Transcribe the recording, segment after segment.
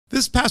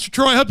This is Pastor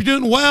Troy. I hope you're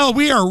doing well.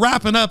 We are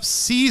wrapping up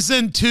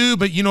season 2,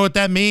 but you know what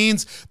that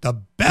means? The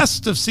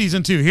best of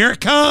season 2. Here it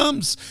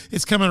comes.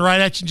 It's coming right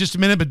at you in just a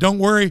minute, but don't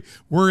worry.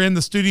 We're in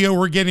the studio.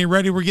 We're getting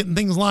ready. We're getting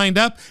things lined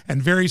up,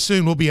 and very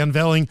soon we'll be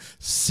unveiling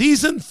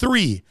season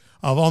 3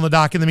 of On the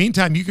Dock. In the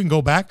meantime, you can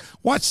go back,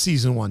 watch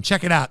season 1.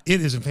 Check it out.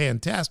 It is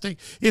fantastic.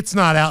 It's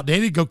not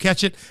outdated. Go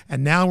catch it.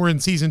 And now we're in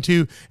season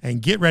 2,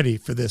 and get ready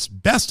for this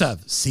best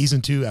of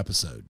season 2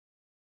 episode.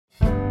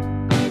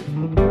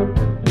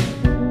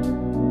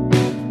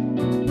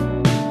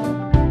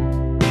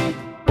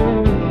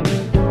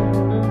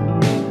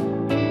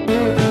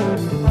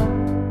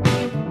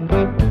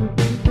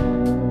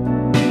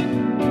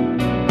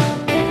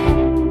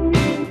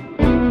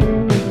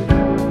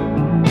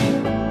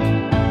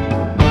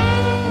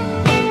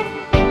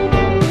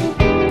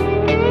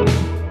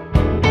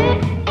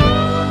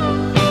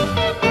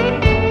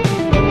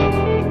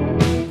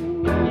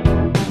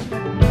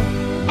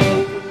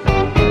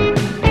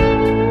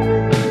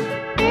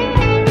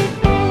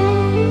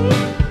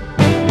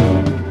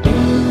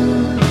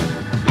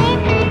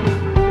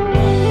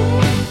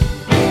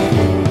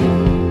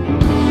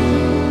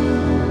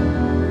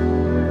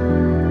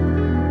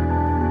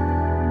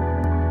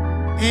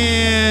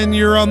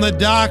 You're on the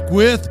dock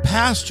with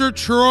Pastor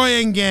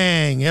Troy and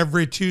gang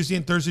every Tuesday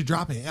and Thursday,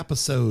 dropping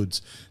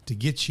episodes to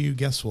get you,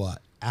 guess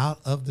what,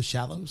 out of the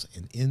shallows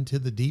and into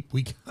the deep.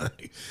 We've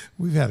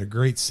had a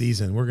great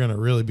season. We're going to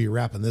really be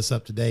wrapping this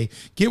up today.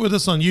 Get with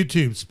us on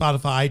YouTube,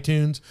 Spotify,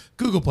 iTunes,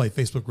 Google Play,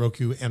 Facebook,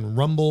 Roku, and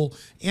Rumble,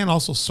 and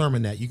also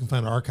SermonNet. You can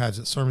find our archives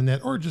at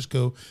SermonNet, or just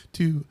go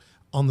to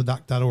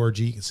onthedock.org.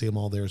 You can see them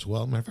all there as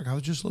well. Matter of fact, I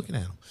was just looking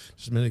at them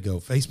just a minute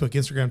ago. Facebook,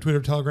 Instagram, Twitter,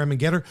 Telegram, and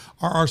Getter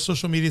are our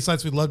social media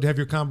sites. We'd love to have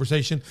your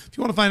conversation. If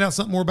you want to find out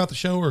something more about the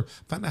show or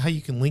find out how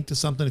you can link to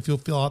something, if you'll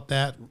fill out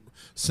that,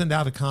 send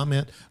out a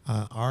comment.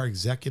 Our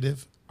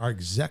executive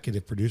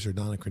producer,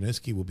 Donna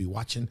Kroniski, will be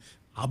watching.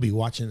 I'll be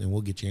watching, and we'll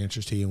get your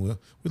answers to you. And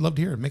we'd love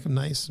to hear it. Make them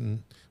nice,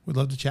 and we'd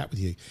love to chat with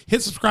you.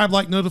 Hit subscribe,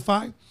 like,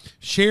 notify,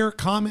 share,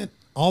 comment,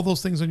 all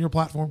those things on your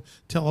platform.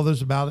 Tell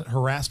others about it.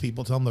 Harass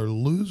people. Tell them they're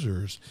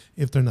losers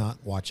if they're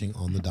not watching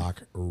On the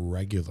Dock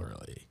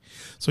regularly.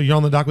 So you're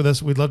on the dock with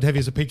us. We'd love to have you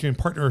as a Patreon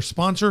partner or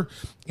sponsor,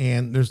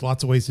 and there's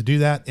lots of ways to do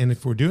that. And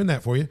if we're doing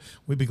that for you,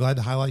 we'd be glad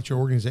to highlight your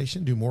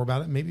organization, do more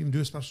about it, maybe even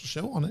do a special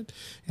show on it.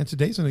 And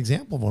today's an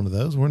example of one of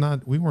those.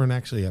 We weren't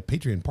actually a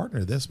Patreon partner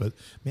of this, but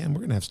man,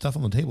 we're going to have stuff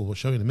on the table. We'll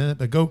show you in a minute.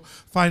 But go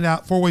find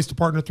out 4 ways to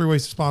partner, 3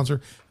 ways to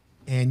sponsor.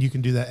 And you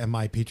can do that at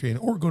my Patreon,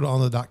 or go to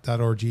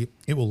onthedock.org.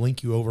 It will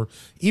link you over.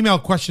 Email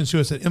questions to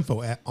us at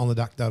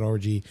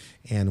info@onthedock.org,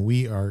 and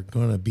we are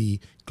going to be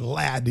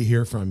glad to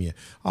hear from you.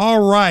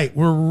 All right,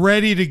 we're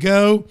ready to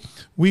go.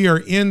 We are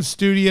in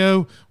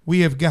studio. We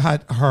have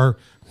got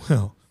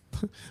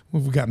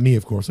we've got me,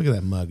 of course. Look at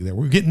that mug there.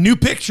 We're getting new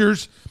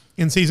pictures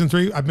in season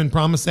 3. I've been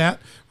promised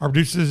that. Our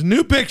producer says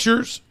new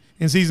pictures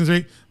in season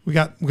 3. We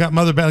got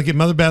Mother Beth. Get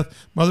Mother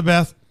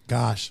Beth.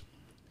 Gosh.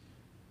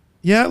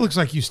 Yeah, it looks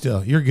like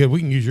you're good.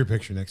 We can use your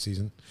picture next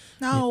season.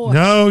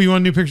 No, you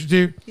want a new picture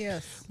too?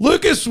 Yes.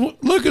 Lucas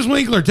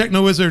Winkler,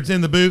 Techno Wizard's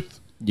in the booth.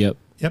 Yep.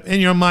 And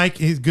you're on mic.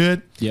 He's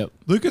good. Yep.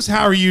 Lucas,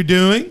 how are you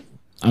doing?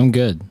 I'm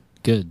good.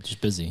 Good.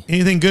 Just busy.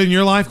 Anything good in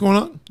your life going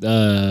on?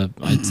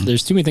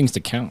 There's too many things to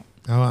count.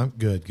 Oh, I'm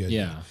good.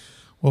 Yeah.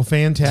 Well,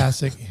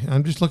 fantastic.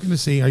 I'm just looking to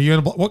see. Are you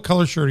in what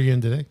color shirt are you in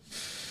today?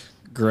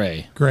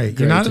 Gray.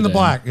 You're not in the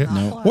black.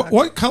 No.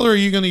 What color are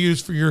you going to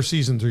use for your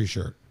season 3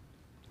 shirt?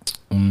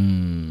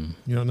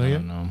 You don't know yet? I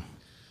don't know.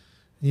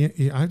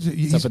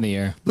 It's up in the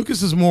air.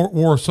 Lucas has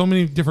wore so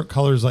many different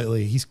colors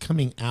lately. He's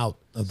coming out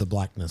of the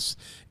blackness,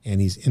 and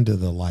he's into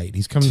the light.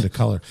 He's coming to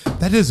color.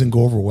 That doesn't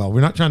go over well.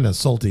 We're not trying to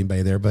insult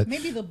anybody there, but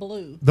maybe the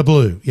blue. The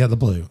blue. Yeah, the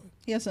blue.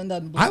 He hasn't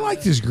done blue. I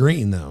liked his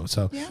green, though,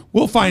 so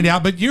we'll find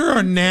out. But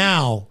you're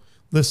now,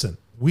 listen,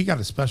 we got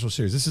a special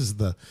series. This is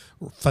the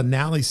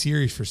finale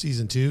series for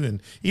season 2,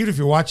 and even if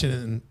you're watching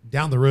it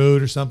down the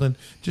road or something,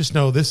 just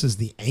know this is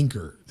the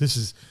anchor. This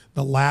is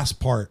the last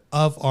part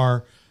of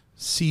our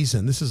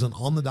season. This is an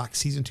On the Dock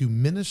season 2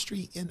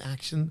 Ministry in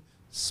Action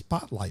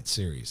Spotlight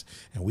series.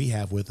 And we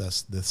have with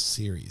us this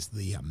series,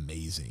 the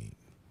amazing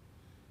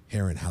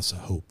Heron House of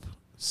Hope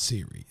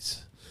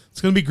series.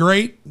 It's going to be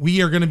great.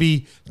 We are going to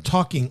be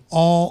talking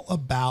all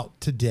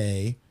about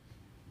today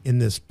in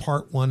this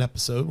part 1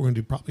 episode. We're going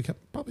to do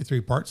probably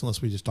 3 parts,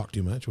 unless we just talk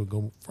too much. We'll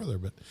go further.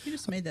 But you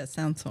just made that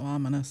sound so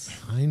ominous.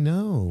 I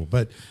know,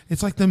 but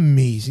it's like the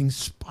Amazing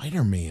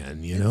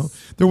Spider-Man. You know,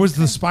 there was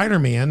the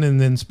Spider-Man, and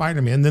then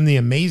Spider-Man, then the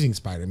Amazing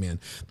Spider-Man.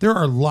 There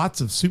are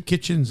lots of soup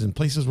kitchens and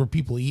places where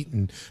people eat,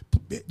 and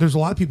there's a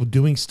lot of people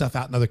doing stuff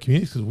out in other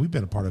communities because we've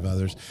been a part of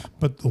others.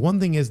 But the one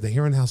thing is, the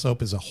Heron House of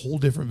Hope is a whole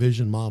different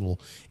vision model,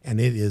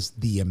 and it is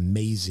the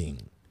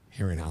amazing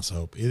Heron House of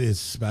Hope. It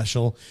is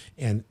special,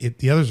 and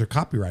the others are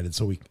copyrighted,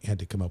 so we had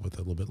to come up with a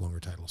little bit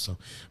longer title, so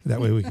that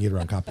way we can get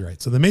around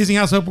copyright. So the Amazing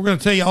House of Hope, we're going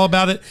to tell you all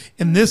about it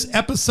in this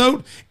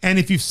episode. And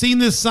if you've seen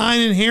this sign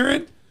in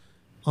Heron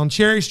on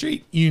Cherry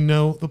Street, you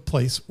know the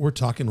place we're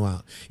talking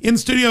about. In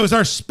studio is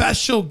our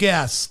special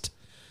guest,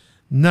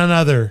 none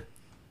other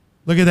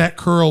Look at that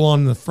curl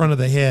on the front of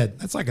the head.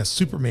 That's like a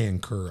Superman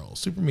curl.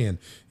 Superman,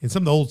 and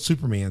some of the old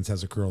Supermans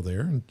has a curl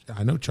there. And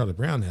I know Charlie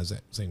Brown has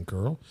that same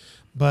curl,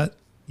 but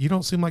you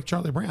don't seem like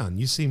Charlie Brown.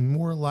 You seem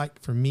more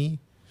like, for me,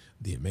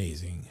 the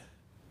amazing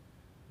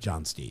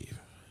John Steve.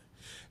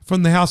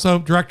 From the House of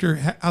Hope director,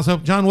 House of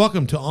Hope, John,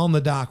 welcome to On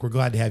the Dock. We're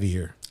glad to have you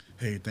here.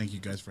 Hey, thank you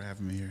guys for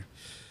having me here.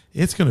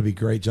 It's going to be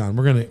great, John.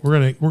 We're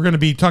going to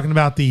be talking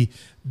about the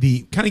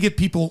kind of get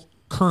people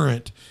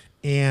current,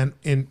 and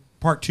in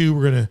part 2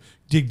 we're going to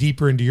dig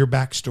deeper into your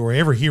backstory.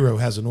 Every hero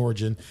has an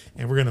origin,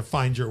 and we're going to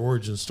find your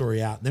origin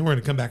story out. And then we're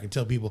going to come back and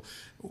tell people.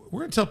 We're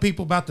going to tell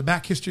people about the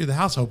back history of the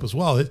House of Hope as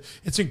well.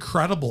 It's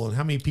incredible, and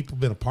how many people have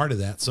been a part of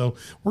that. So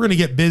we're going to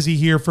get busy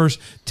here first.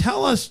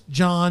 Tell us,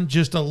 John,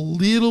 just a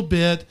little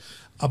bit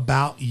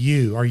about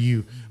you. Are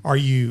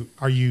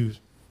you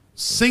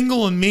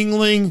single and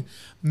mingling,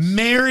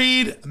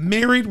 married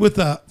with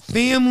a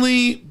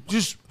family?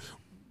 Just,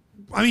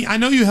 I mean, I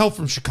know you hail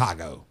from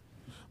Chicago,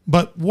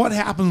 but what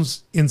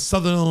happens in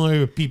Southern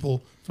Illinois with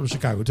people from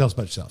Chicago? Tell us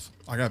about yourself.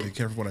 I gotta be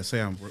careful what I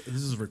say.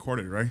 This is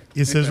recorded, right?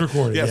 It says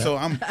recorded. Yeah, Yeah. so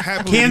I'm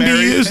happily Can married.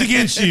 be used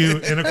against you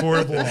in a court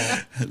of law.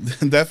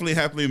 Definitely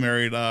happily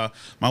married. My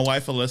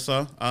wife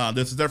Alyssa.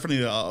 There's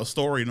definitely a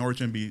story and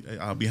origin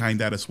behind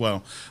that as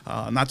well.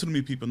 Not too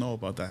many people know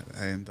about that.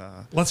 And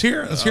Let's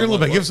hear a little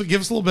bit.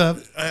 Give us a little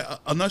bit.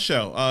 a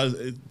nutshell.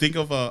 Think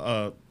of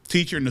a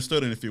teacher and a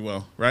student, if you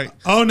will, right?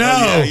 Oh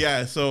no!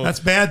 Yeah. So that's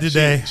bad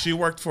today. She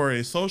worked for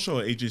a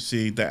social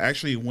agency that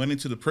actually went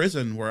into the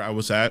prison where I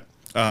was at.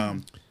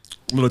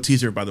 Little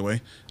teaser, by the way,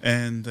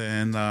 and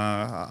then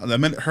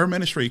her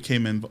ministry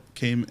came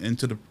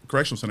into the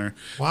correctional center.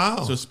 Wow!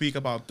 To speak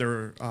about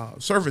their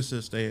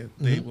services they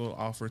will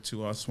offer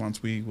to us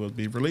once we will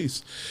be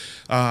released.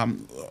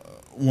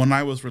 When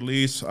I was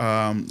released,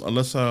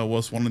 Alyssa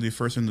was one of the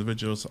first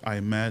individuals I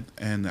met,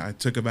 and I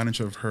took advantage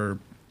of her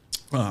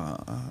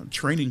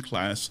training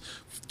class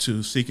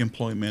to seek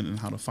employment and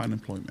how to find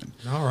employment.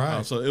 All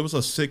right. So it was a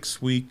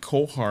 6-week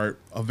cohort,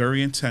 a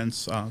very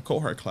intense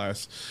cohort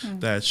class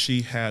that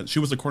she had. She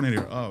was the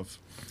coordinator of,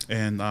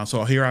 and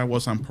so here I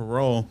was on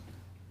parole,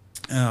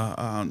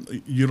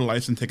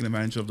 utilizing, taking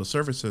advantage of the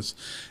services,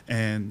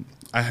 and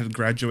I had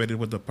graduated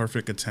with the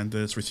perfect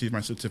attendance, received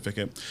my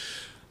certificate.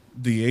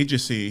 The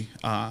agency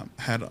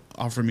had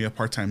offered me a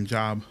part-time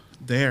job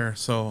there,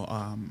 so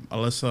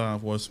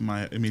Alyssa was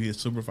my immediate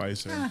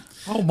supervisor.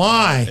 Oh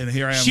my! And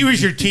here I am. She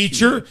was your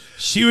teacher.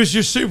 She was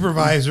your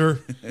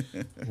supervisor.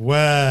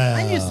 Wow!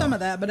 I knew some of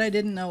that, but I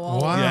didn't know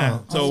all. Wow. Of Yeah.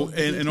 all So of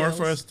the in order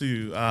for details.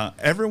 us to,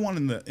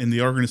 everyone in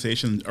the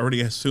organization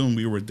already assumed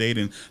we were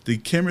dating. The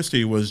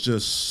chemistry was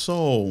just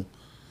so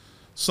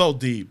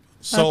deep,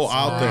 so That's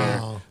out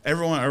there. Wow.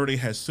 Everyone already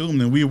had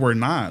assumed, and we were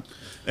not.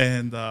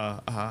 And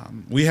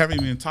we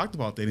haven't even talked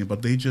about dating,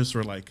 but they just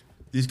were like,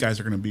 these guys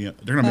are going to be,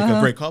 they're going to make a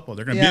great couple.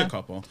 They're going to be Yeah. a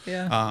couple.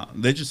 Yeah.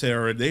 They just said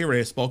already, they already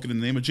had spoken in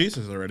the name of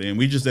Jesus already, and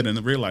we just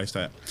didn't realize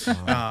that.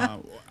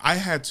 I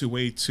had to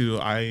wait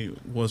till I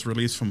was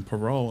released from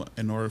parole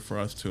in order for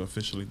us to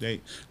officially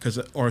date,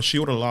 or she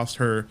would have lost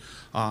her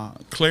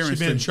clearance. She'd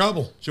been in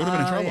trouble. She would have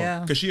been in Oh, trouble yeah.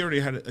 because she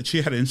already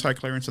had inside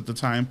clearance at the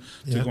time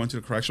to Yeah. go into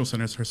the correctional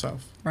centers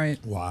herself.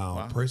 Right.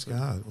 Wow. Praise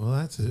God. Well,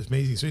 that's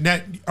amazing. So now,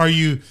 are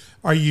you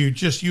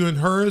just you and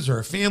hers, or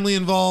a family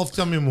involved?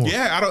 Tell me more.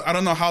 Yeah, I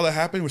don't know how that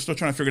happened. We're still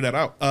trying to figure that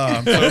out.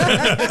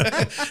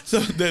 So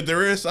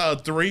there is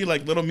 3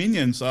 like little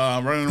minions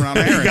running around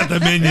Aaron. You got the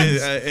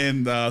minions.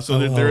 And so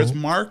there is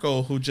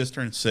Marco, who just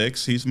turned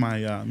 6. He's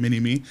my mini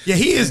me. Yeah,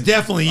 he is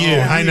definitely you. Oh,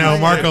 I know.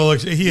 yeah. Marco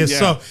looks. He is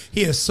Yeah.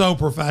 he is so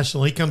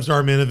professional. He comes to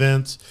our men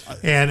events,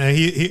 and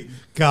he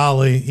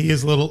golly, he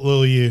is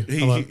little you.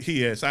 I love it.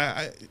 He is.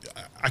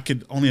 I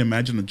could only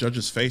imagine the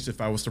judge's face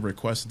if I was to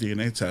request a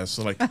DNA test.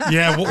 So like,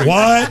 Yeah,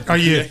 what are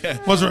you?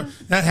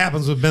 That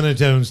happens with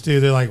Benettones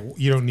too. They're like,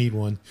 you don't need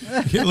one.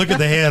 Look at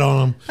the head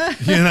on them.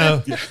 You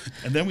know.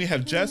 and then we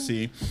have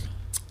Jesse.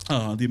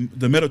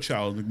 The middle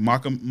child,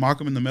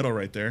 Malcolm in the middle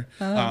right there,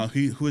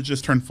 who had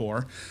just turned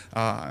 4.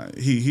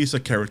 He's a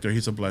character.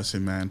 He's a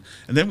blessing, man.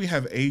 And then we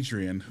have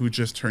Adrian, who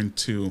just turned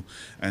 2,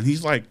 and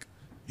he's like,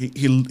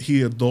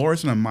 he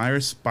adores and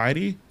admires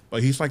Spidey,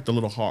 but he's like the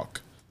little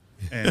hawk,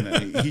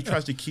 and he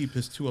tries to keep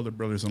his 2 other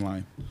brothers in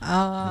line.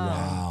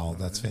 Wow,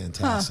 that's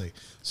fantastic.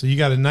 So you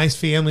got a nice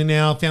family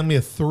now, family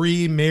of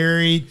 3,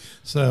 married.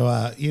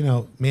 So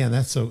man,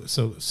 that's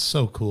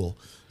so cool.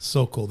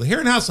 So cool. The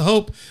Heron House of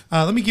Hope.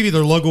 Let me give you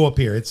their logo up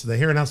here. It's the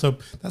Heron House of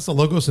Hope. That's the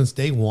logo since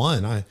day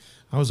one. I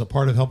was a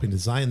part of helping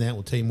design that.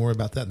 We'll tell you more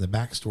about that in the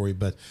backstory,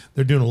 but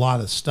they're doing a lot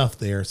of stuff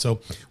there.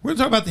 So we're going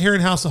to talk about the Heron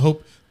House of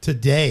Hope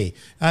today.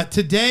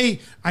 Today,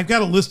 I've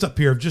got a list up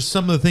here of just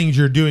some of the things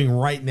you're doing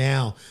right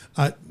now.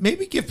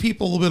 Maybe give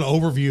people a little bit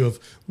of overview of,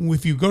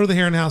 if you go to the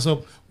Heron House of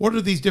Hope, what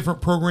are these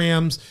different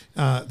programs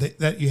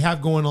that you have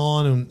going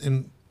on,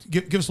 and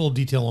give us a little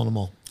detail on them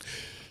all.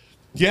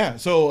 Yeah,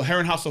 so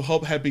Heron House of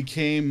Hope had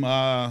became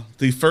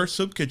the first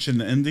soup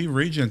kitchen in the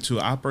region to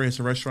operate as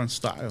a restaurant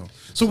style.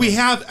 So we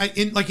have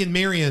in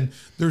Marion,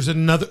 there's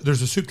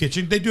a soup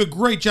kitchen. They do a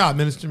great job,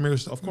 Minister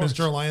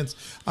Alliance.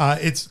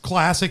 It's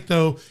classic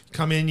though.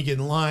 Come in, you get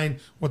in line.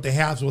 What they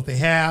have is what they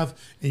have,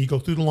 and you go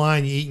through the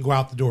line, you eat, and go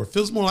out the door. It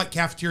feels more like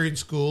cafeteria in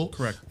school.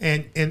 Correct.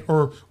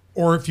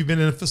 Or if you've been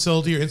in a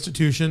facility or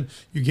institution,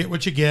 you get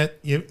what you get.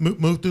 You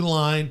move through the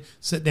line,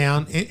 sit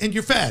down, and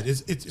you're fed.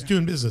 It's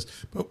doing business.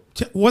 But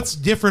what's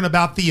different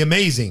about the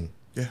amazing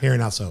Heron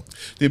House of Hope?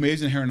 The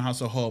amazing Heron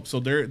House of Hope. So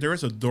there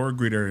is a door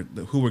greeter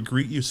who will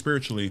greet you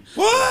spiritually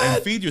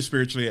and feed you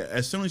spiritually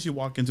as soon as you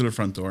walk into the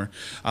front door.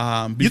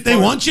 They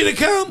want you to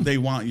come? They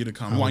want you to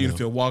come. We want you to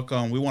feel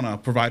welcome. We want to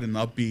provide an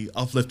upbeat,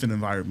 uplifting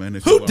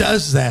environment. Who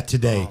does that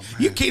today?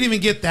 You can't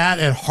even get that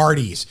at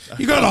Hardee's.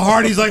 You go to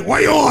Hardee's like, what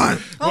do you want?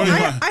 Oh,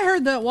 I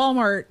heard that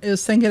Walmart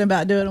is thinking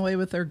about doing away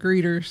with their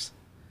greeters.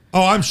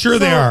 Oh, I'm sure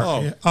they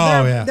are.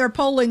 They're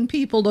polling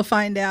people to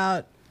find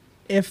out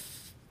if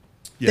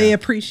they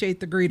appreciate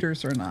the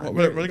greeters or not.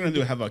 What are they going to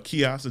do? Have a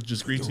kiosk that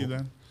just greets you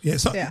then? Yeah,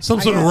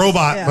 some sort of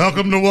robot. Yeah.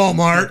 Welcome to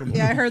Walmart.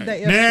 Yeah, I heard that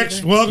yesterday.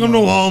 Next, welcome to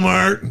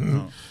Walmart.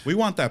 No. We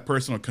want that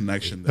personal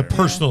connection there.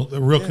 The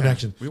real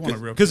connection. We want a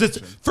real connection.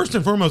 Because it's, first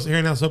and foremost,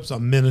 Heron House of Hope is a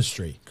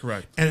ministry.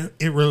 Correct. And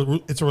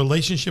it's a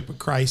relationship with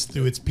Christ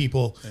through its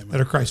people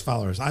that are Christ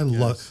followers. I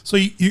love So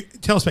you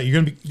tell us about it.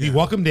 You're going to be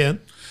welcomed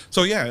in.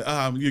 So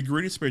you're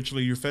greeted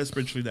spiritually, you're fed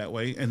spiritually that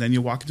way, and then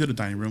you walk into the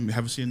dining room. You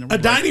have a seat in the room.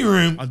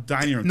 A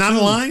dining room? Not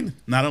a line?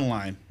 Not a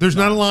line. There's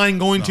not a line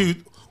going to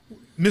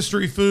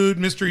mystery food,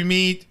 mystery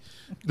meat.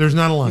 There's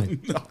not a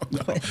line. No.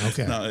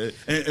 Okay. No.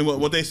 And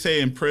what they say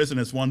in prison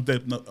is one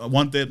dip, no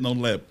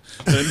lip.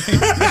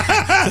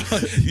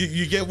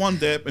 You get one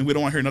dip, and we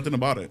don't want to hear nothing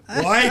about it.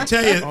 Well, I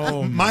tell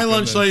you, my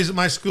lunch ladies at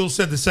my school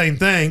said the same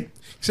thing,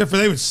 except for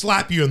they would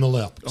slap you in the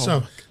lip.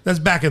 So that's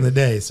back in the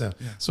day.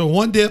 So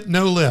one dip,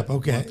 no lip.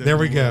 Okay, there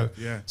we go.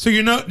 Yeah. So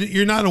you're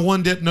not a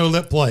one dip, no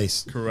lip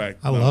place. Correct.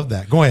 I love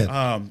that. Go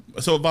ahead.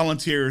 So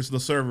volunteers, the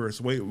servers,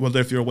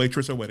 whether if you're a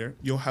waitress or waiter,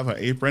 you'll have an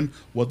apron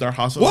with our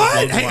house.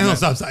 What? Hang on,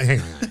 stop.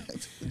 Hang on.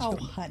 Oh,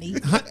 honey.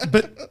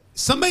 But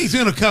somebody's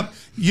going to come.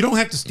 You don't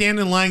have to stand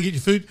in line and get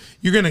your food.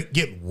 You're going to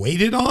get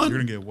waited on. You're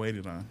going to get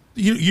waited on.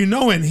 You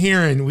know, in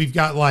here, and we've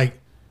got like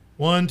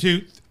 1,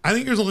 2. I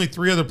think there's only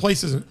 3 other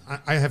places.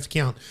 I have to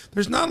count.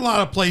 There's not a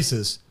lot of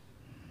places.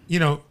 You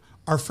know,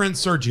 our friend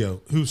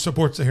Sergio, who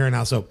supports the Heron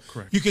House of Hope,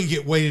 correct, you can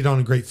get waited on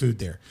and great food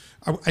there.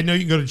 I know you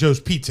can go to Joe's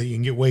Pizza. You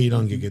can get waited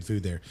on and get good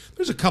food there.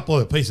 There's a couple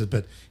other places,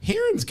 but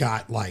Heron's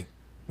got like,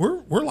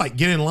 we're like,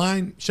 get in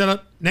line, shut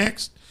up,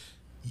 next.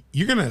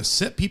 You're going to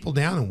sit people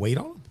down and wait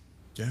on them?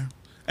 Yeah.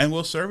 And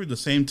we'll serve you the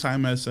same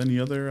time as any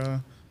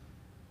other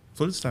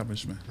food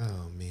establishment.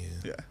 Oh,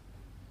 man. Yeah.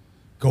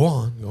 Go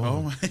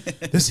on.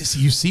 This is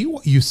you see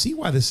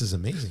why this is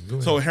amazing. Go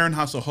ahead. So Heron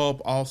House of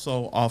Hope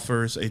also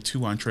offers a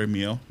 2 entree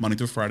meal Monday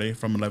through Friday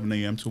from 11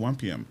 a.m. to 1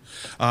 p.m.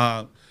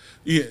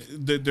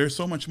 There's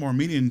so much more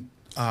meaning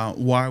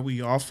why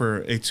we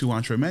offer a 2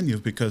 entree menu,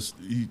 because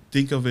you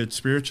think of it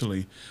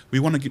spiritually. We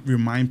want to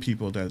remind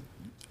people that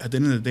at the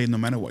end of the day, no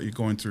matter what you're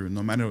going through,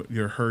 no matter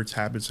your hurts,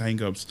 habits,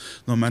 hangups,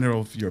 no matter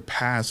of your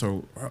past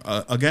or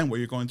again what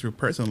you're going through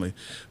personally,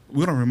 we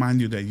want to remind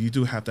you that you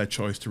do have that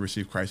choice to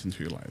receive Christ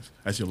into your life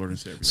as your Lord and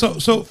Savior.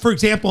 So for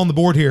example, on the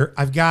board here,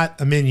 I've got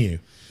a menu,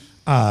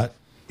 and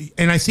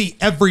I see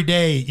every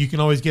day you can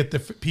always get the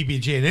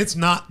PB&J, and it's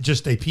not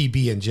just a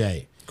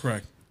PB&J.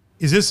 Correct.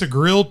 Is this a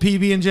grilled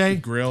PB&J?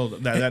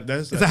 Grilled.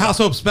 That's it's a House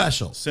of Hope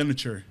special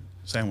signature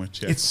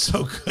sandwich. Yeah. It's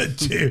so good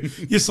too.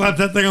 You slap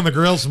that thing on the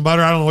grill, some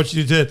butter. I don't know what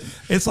you do to it.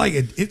 It's like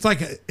a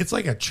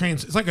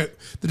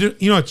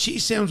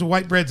cheese sandwich with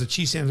white bread's a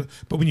cheese sandwich,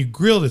 but when you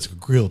grill it, it's a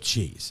grilled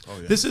cheese. Oh,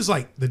 yeah. This is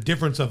like the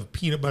difference of a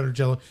peanut butter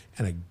jello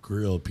and a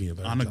grilled peanut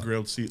butter jello.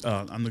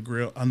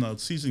 On the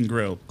seasoned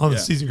grill. On the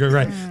seasoned grill,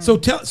 right? So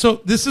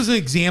this is an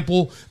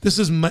example. This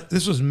was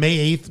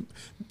May 8th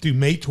through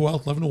May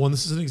 12th, 11 to 1.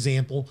 This is an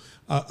example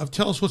of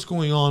tell us what's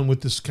going on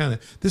with this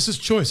this is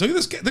choice. Look at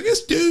this guy, look at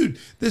this dude.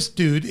 This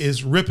dude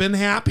is ripping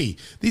happy.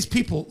 These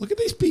people, look at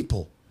these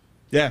people.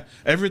 Yeah,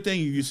 everything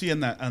you see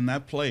on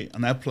that plate,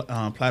 on that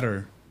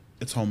platter,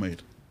 it's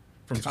homemade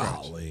from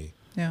scratch.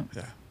 Yeah.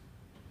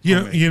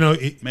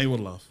 Made with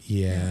love.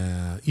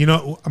 Yeah. You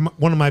know,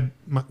 one of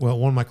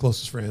my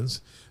closest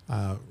friends,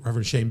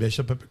 Reverend Shane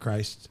Bishop up at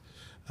Christ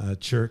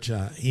Church,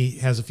 he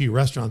has a few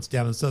restaurants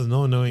down in Southern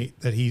Illinois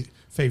that he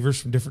favors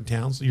from different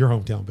towns. Your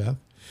hometown, Beth.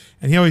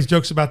 And he always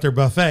jokes about their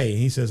buffet. And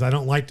he says, I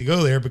don't like to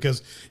go there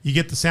because you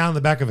get the sound in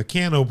the back of a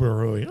can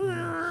opener,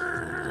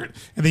 and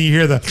then you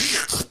hear and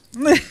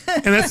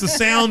that's the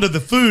sound of the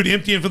food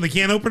emptying from the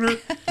can opener,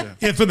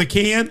 and from the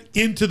can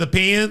into the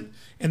pan,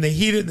 and they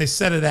heat it and they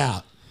set it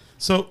out.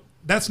 So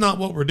that's not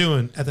what we're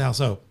doing at the House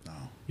of Hope. No.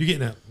 You're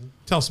getting out.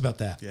 Tell us about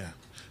that. Yeah.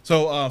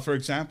 So, for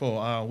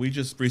example, we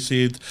just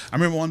received, I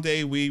remember one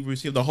day we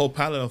received a whole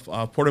pallet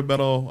of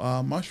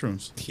portobello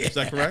mushrooms. Yeah. Is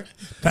that correct?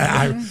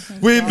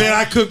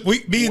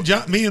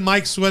 Me and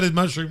Mike sweated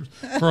mushrooms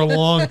for a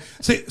long.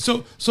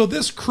 So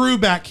this crew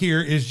back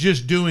here is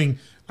just doing,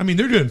 I mean,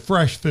 they're doing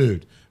fresh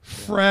food,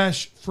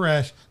 fresh.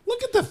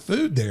 Look at the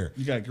food there.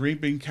 You got green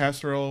bean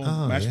casserole,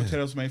 Oh, mashed yeah.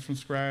 potatoes made from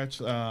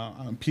scratch,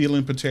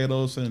 peeling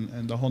potatoes,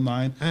 and the whole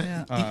nine. Yeah.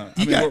 You I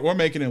mean, got- we're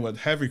making it with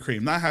heavy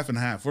cream, not half and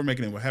half. We're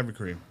making it with heavy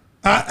cream.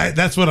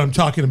 That's what I'm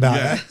talking about.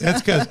 Yeah.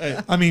 That's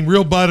because I mean,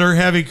 real butter,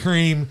 heavy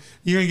cream.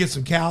 You're gonna get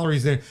some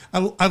calories there.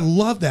 I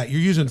love that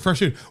you're using fresh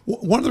food.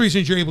 One of the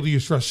reasons you're able to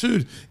use fresh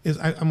food is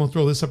I'm gonna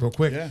throw this up real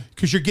quick Yeah.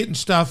 because you're getting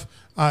stuff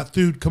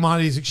through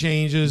commodities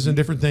exchanges and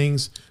different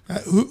things.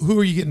 Who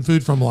are you getting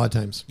food from a lot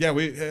of times? Yeah,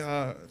 we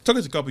took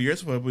us a couple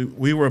years, but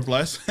we were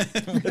blessed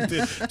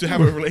to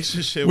have a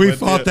relationship. We with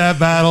fought that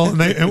battle,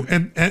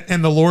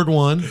 and the Lord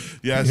won.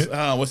 Yes,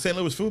 with St.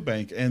 Louis Food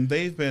Bank, and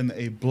they've been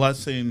a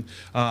blessing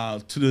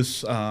to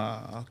this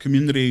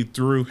community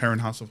through Heron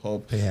House of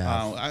Hope. They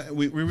have.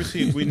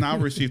 We now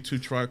receive 2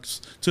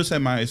 trucks, 2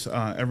 semis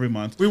every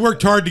month. We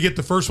worked hard to get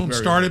the first one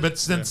Very started, good. but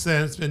since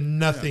then it's been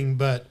nothing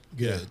but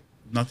good.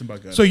 Nothing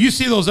but good. So you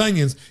see those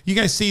onions, you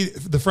guys see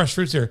the fresh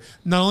fruits there.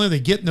 Not only are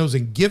they getting those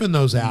and giving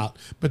those out,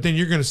 but then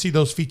you're going to see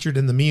those featured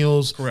in the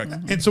meals. Correct.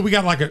 And so we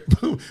got like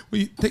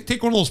we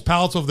take one of those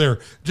pallets over there.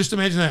 Just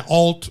imagine that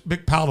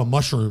big pallet of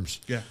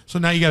mushrooms. Yeah. So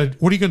now you got to,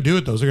 what are you going to do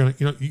with those? They're going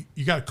to,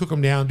 you got to cook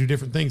them down, do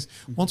different things.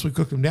 Once we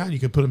cook them down, you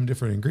can put them in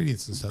different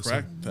ingredients and stuff.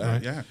 Correct. So,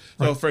 right? Yeah.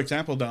 So, for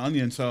example, the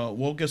onions,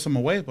 we'll give some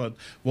away, but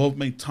we'll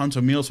make tons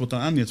of meals with the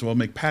onions. We'll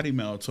make patty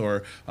melts,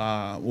 or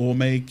we'll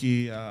make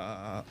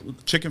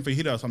chicken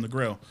fajitas on the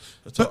grill.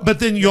 So, But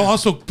then you'll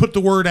also put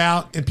the word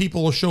out, and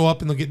people will show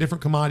up and they'll get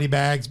different commodity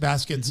bags,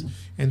 baskets,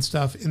 and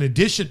stuff. In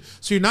addition,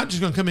 so you're not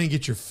just going to come in and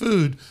get your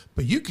food,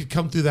 but you could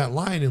come through that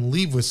line and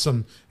leave with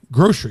some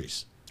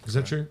groceries. Is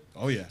that true?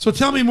 Oh, yeah. So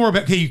tell me more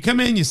about. Okay, you come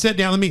in, you sit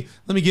down. Let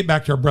me get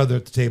back to our brother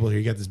at the table here.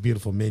 You got this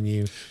beautiful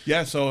menu.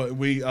 Yeah, so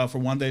we for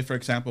one day, for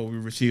example, we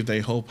received a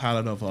whole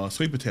pallet of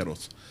sweet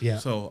potatoes. Yeah.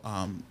 So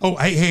Oh,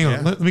 hey, hang on.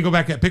 Yeah. Let me go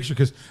back to that picture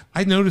because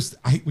I noticed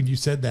when you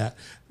said that.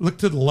 Look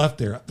to the left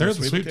there. There's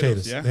the sweet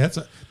potatoes. Yeah.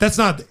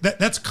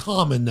 That's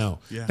common though.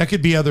 Yeah. That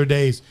could be other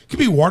days. It could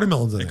be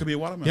watermelons in there. could be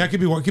watermelon. Yeah,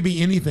 it could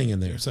be anything in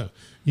there. So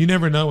you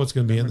never know what's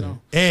going to be in there.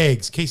 know.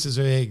 Eggs, cases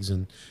of eggs,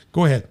 and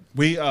go ahead.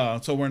 we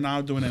so we're now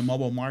doing a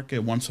mobile market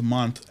once a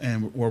month,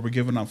 and where we're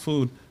giving out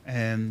food,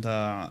 and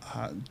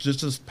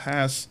just this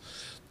past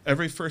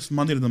every first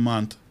Monday of the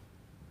month.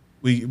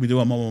 We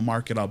do a mobile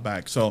market out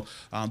back, so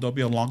there'll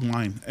be a long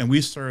line, and we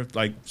serve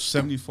like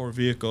 74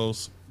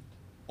 vehicles,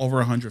 over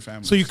 100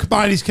 families. So your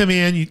commodities come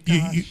in,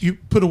 you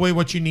put away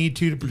what you need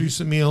to produce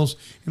some meals,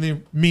 and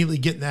then immediately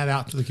getting that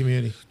out to the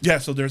community. Yeah,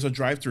 so there's a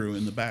drive-through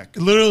in the back.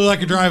 Literally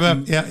like a drive up.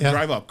 Yeah, yeah.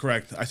 Drive up,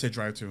 correct. I said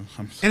drive-through.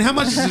 And how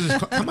much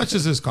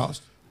does this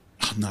cost?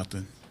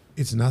 Nothing.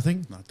 It's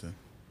nothing. Nothing.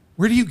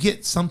 Where do you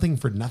get something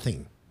for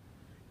nothing?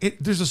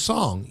 There's a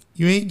song.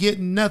 You ain't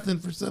getting nothing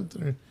for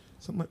something. Or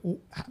something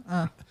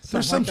like,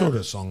 there's some sort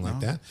of song like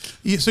that.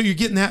 So you're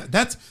getting that.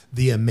 That's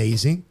the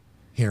amazing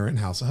Heron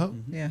House of Hope.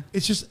 Yeah.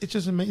 It's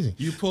just amazing.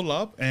 You pull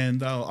up,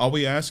 and all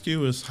we ask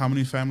you is, how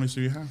many families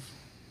do you have?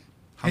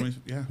 How many?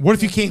 Yeah. What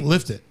if you can't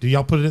lift it? Do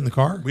y'all put it in the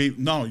car?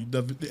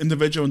 The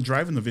individual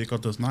driving the vehicle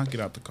does not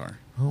get out the car.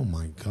 Oh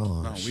my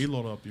No, gosh. we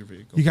load up your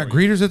vehicle. You got for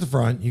greeters at the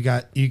front. You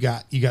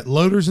got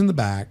loaders in the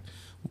back.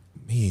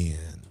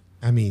 Man,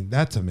 I mean,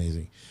 that's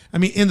amazing. I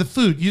mean, and the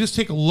food, you just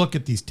take a look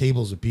at these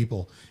tables of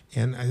people,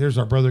 and there's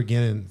our brother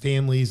again and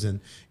families,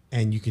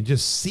 and you can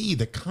just see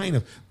the kind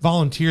of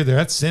volunteer there.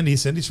 That's Cindy.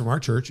 Cindy's from our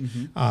church.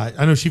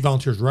 I know she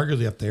volunteers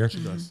regularly up there.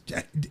 She does.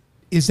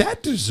 Is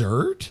that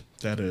dessert?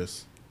 That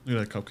is. Look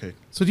at that cupcake.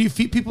 So do you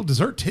feed people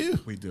dessert too?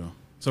 We do.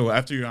 So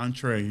after your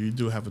entree, you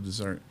do have a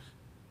dessert.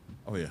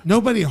 Oh, yeah.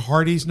 Nobody at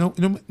Hardee's,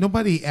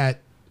 nobody at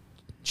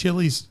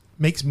Chili's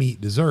makes me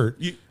eat dessert.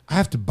 I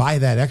have to buy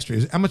that extra.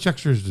 How much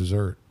extra is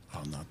dessert?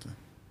 Oh, nothing.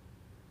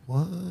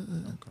 What?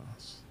 No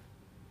cost.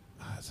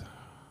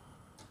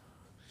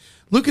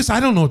 Lucas, I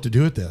don't know what to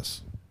do with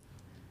this.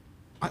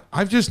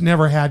 I've just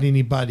never had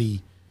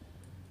anybody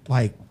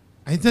it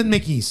doesn't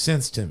make any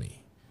sense to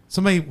me.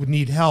 Somebody would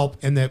need help,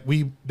 and that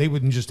they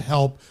wouldn't just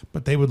help,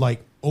 but they would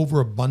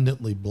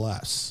overabundantly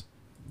bless.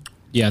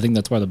 Yeah, I think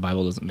that's why the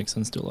Bible doesn't make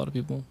sense to a lot of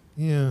people.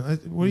 Yeah,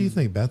 what do you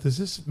think, Beth? Is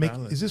this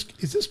Valid. is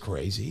this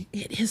crazy?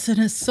 It is, and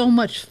it's so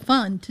much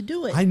fun to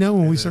do it. I know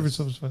when we serve it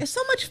so much fun. It's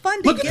so much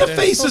fun to Look give at the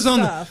faces people on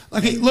the. stuff.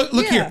 Okay, look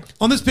Yeah. here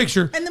on this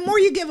picture. And the more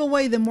you give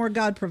away, the more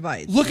God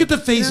provides. Look at the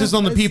faces Yeah,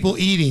 on the it's- people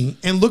eating,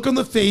 and look on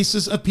the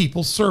faces of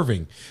people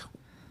serving.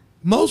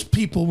 Most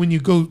people, when you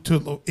go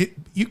to it,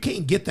 you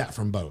can't get that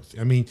from both.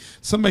 I mean,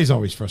 somebody's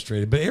always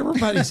frustrated, but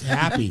everybody's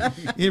happy.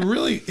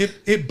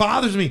 It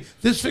bothers me.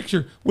 This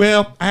picture,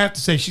 well, I have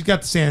to say, she's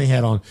got the Santa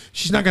hat on.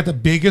 She's not got the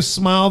biggest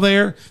smile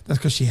there. That's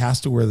because she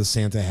has to wear the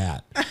Santa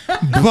hat.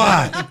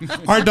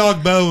 But our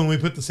dog Bo, when we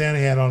put the Santa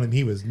hat on him,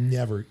 he was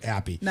never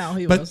happy. No,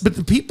 he but, wasn't. But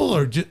the people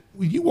are just,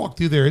 when you walk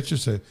through there, it's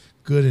just a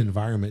good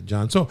environment,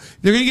 John. So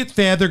they're going to get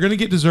fed. They're going to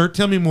get dessert.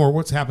 Tell me more.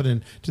 What's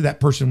happening to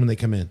that person when they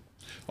come in?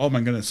 Oh my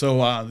goodness!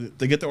 So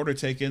they get the order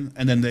taken,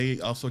 and then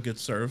they also get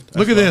served.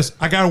 Look at this.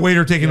 I got a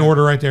waiter taking an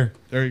order right there.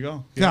 There you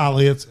go. Yeah.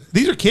 Golly,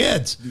 these are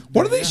kids.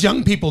 What are these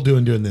young people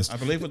doing this? I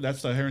believe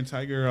that's the Heron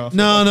Tiger.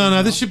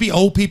 No. This should be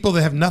old people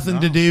that have nothing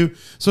to do.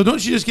 So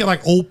don't you just get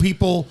like old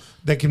people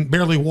that can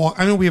barely walk?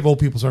 I know we have old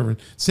people serving.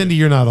 Cindy,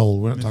 you're not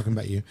old. We're not talking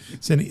about you.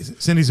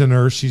 Cindy's a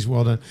nurse. She's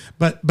well done.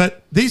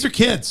 But these are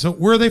kids. So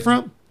where are they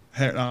from?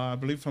 I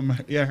believe from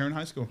Heron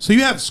High School. So you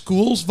have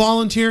schools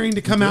volunteering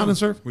to come out and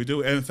serve? We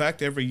do. And in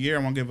fact, every year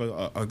I want to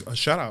give a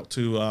shout out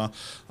to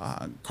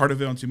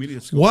Carterville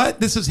Intermediate School. What?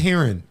 This is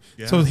Heron.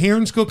 Yeah. So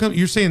Heron School come.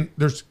 You're saying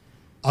there's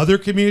other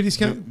communities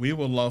come? We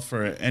would love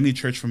for any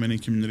church from any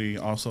community,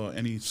 also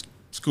any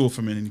school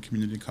from any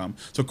community to come.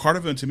 So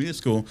Carterville Intermediate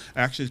School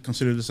actually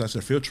consider this as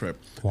a field trip.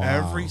 Wow.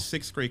 Every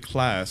 6th grade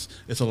class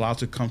is allowed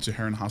to come to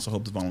Heron House of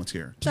Hope to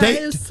volunteer. That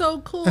is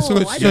so cool. That's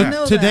what I didn't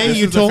know today that.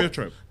 you This is a told field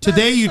trip.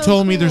 today That's you so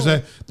told me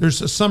cool.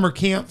 there's a summer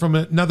camp from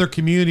another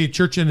community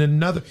church in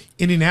another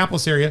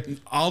Indianapolis area.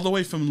 All the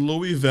way from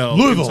Louisville,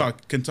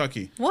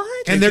 Kentucky. What?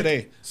 And And they're-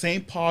 today,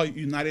 St. Paul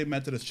United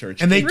Methodist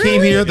Church. And they Really?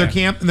 came here, their Yeah.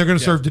 camp, and they're going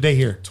to serve today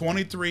here.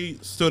 23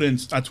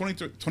 students,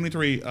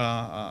 23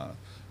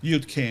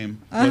 youth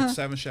came with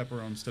 7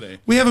 chaperones today.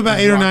 We have about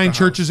And 8 or rocked 9 the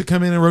churches that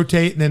come in and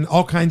rotate, and then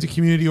all kinds of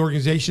community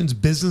organizations,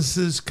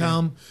 businesses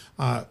come.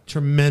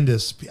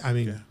 Tremendous. I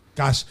mean,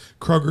 gosh,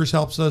 Kroger's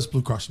helps us,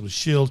 Blue Cross Blue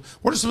Shield.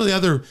 What are some of the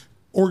other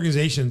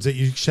organizations that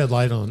you shed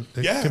light on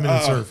that come in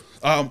and serve?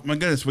 My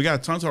goodness, we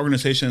got tons of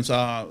organizations.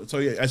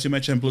 As you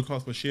mentioned, Blue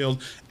Cross Blue Shield,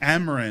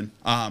 Amarin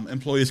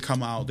employees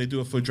come out. They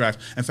do a food drive.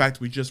 In fact,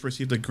 we just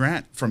received a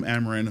grant from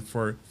Amarin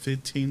for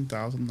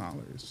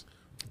 $15,000.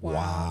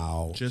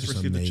 Wow. Just It's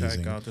received the check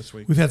amazing. out this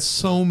week. We've had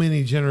so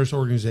many generous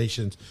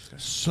organizations.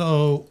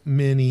 So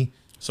many.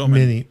 So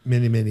many.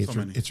 Many. So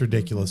many. It's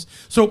ridiculous.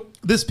 So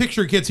this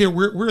picture of kids here,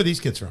 where are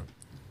these kids from?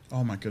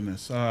 Oh my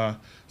goodness! So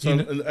You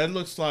know- it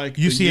looks like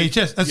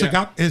UCHS. That's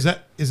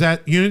is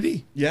that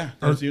Unity? Yeah,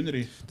 that's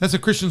Unity. That's a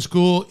Christian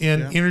school in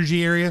Yeah.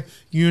 Energy area,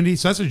 Unity.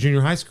 So that's a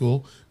junior high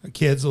school.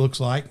 Kids, it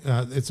looks like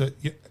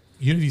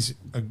Unity's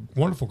a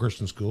wonderful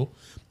Christian school.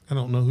 I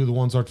don't know who the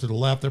ones are to the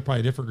left. They're probably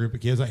a different group of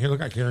kids. Here, look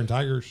like Heron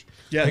Tigers.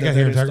 Yeah, they that- got that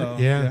Heron is Tigers.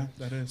 the- Yeah. yeah,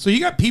 that is. So you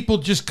got people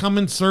just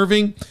coming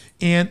serving,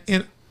 and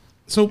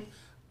so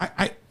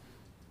I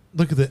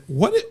look at that.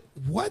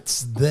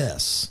 What's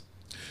this?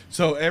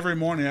 So every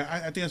morning, I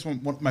think that's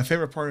one my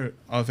favorite part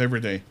of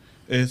every day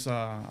is,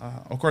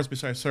 of course,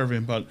 besides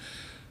serving, but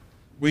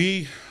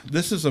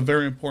this is a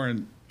very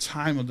important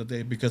time of the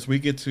day because we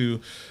get to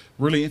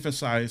really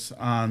emphasize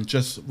on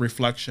just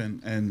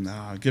reflection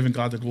and giving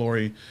God the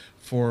glory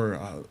for,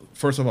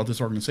 first of all,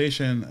 this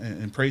organization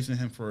and praising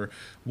Him for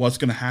what's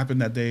going to happen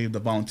that day, the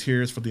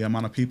volunteers, for the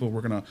amount of people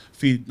we're going to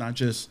feed, not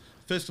just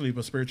physically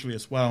but spiritually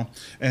as well.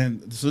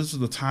 And so this is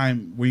the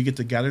time we get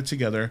to gather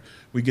together.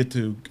 We get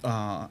to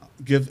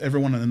give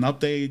everyone an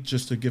update,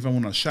 just to give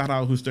everyone a shout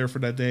out who's there for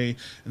that day.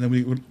 And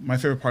then my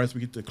favorite part is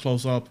we get to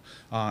close up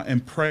in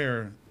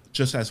prayer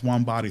just as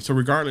one body. So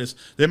regardless,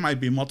 there might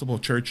be multiple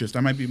churches,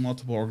 there might be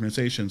multiple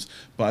organizations,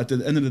 but at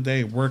the end of the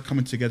day, we're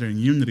coming together in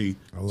unity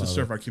to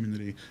serve our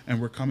community, and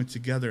we're coming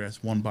together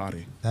as one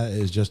body. That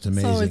is just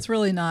amazing. So it's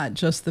really not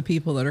just the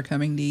people that are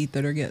coming to eat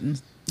that are getting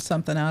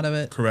something out of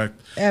it.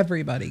 Correct.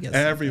 Everybody gets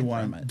something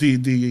Everyone. from it.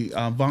 The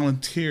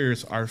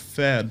volunteers are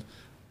fed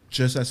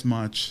just as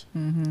much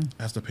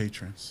as the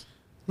patrons.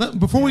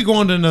 Before we go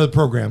on to another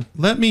program,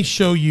 let me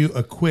show you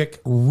a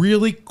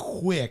really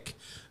quick.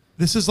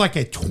 This is like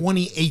a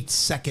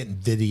 28-second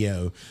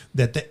video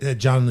that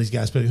John and these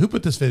guys put. Who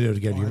put this video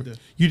together? I did.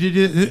 You did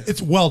it?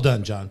 It's well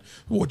done, John.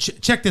 Well,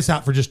 check this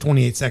out for just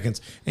 28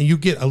 seconds, and you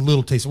get a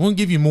little taste. We'll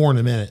give you more in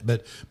a minute,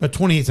 but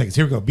 28 seconds.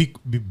 Here we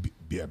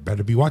go.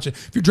 Better be watching.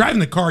 If you're driving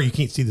the car, you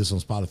can't see this on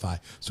Spotify,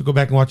 so go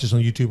back and watch this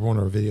on YouTube or one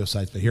of our video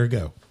sites. But here we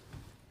go.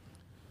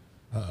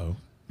 Uh-oh.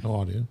 No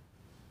audio.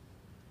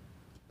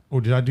 Oh,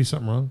 did I do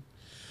something wrong?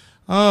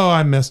 Oh,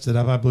 I messed it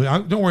up. I believe.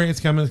 Don't worry,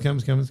 it's coming.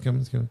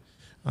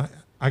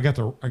 I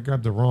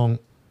grabbed the wrong.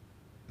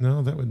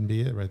 No, that wouldn't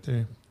be it right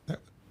there.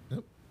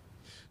 Nope.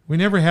 We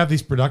never have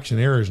these production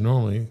errors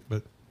normally,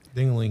 but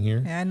dingling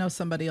here. Yeah, I know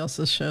somebody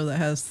else's show that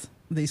has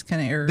these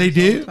kind of errors. They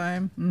do? all the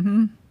time.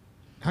 Mm-hmm.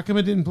 How come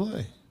it didn't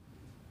play?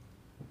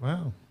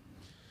 Wow,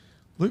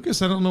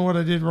 Lucas, I don't know what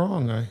I did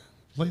wrong. I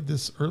played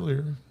this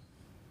earlier,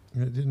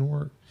 and it didn't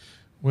work.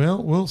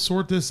 Well, we'll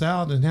sort this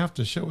out and have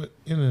to show it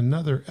in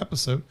another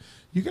episode.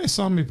 You guys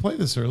saw me play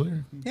this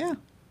earlier. Yeah.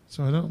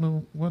 So I don't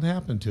know what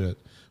happened to it.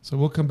 So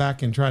we'll come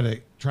back and try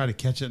to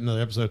catch it in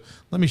another episode.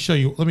 Let me show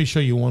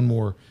you one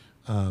more.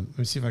 Let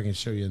me see if I can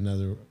show you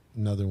another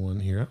one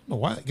here. I don't know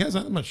why, guys.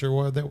 I'm not sure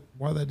why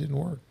that didn't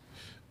work.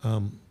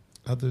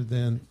 Other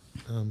than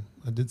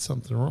I did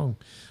something wrong.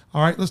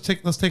 All right, let's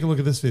take a look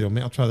at this video.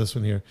 I'll try this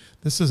one here.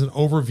 This is an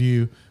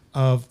overview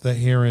of the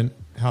Heron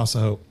House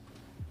of Hope.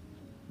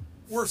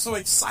 We're so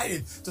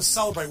excited to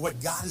celebrate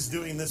what God is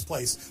doing in this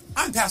place.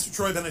 I'm Pastor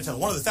Troy Benetton,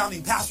 one of the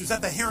founding pastors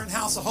at the Heron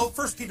House of Hope.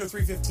 1 Peter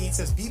 3:15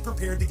 says, be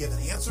prepared to give an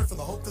answer for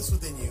the hope that's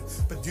within you,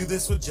 but do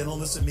this with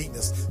gentleness and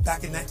meekness.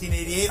 Back in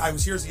 1988, I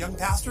was here as a young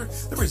pastor.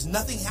 There was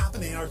nothing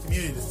happening in our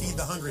community to feed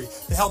the hungry,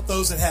 to help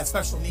those that had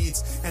special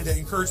needs, and to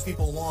encourage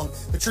people along.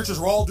 The churches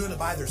were all doing it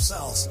by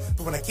themselves.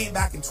 But when I came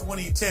back in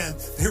 2010,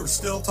 they were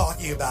still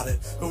talking about it.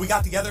 But we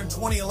got together in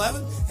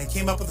 2011 and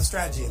came up with a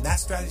strategy, and that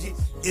strategy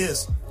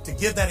is to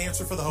give that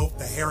answer for the hope,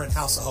 the Heron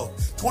House of Hope.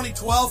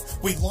 2012,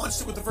 we launched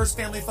it with the first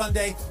Family Fun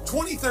Day.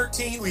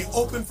 2013, we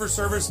opened for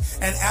service,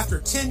 and after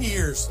 10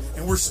 years,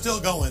 and we're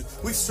still going,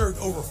 we've served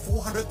over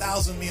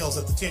 400,000 meals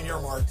at the 10-year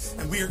mark,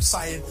 and we are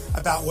excited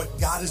about what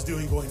God is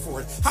doing going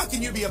forward. How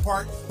can you be a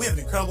part? We have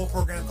an incredible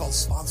program called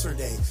Sponsor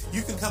Day.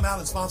 You can come out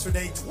and sponsor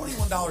day,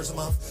 $21 a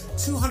month,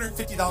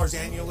 $250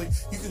 annually.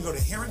 You can go to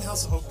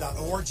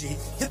heronhouseofhope.org,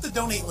 hit the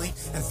donate link,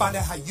 and find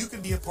out how you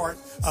can be a part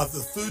of the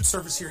food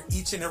service here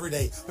each and every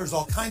day. There's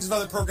all kinds of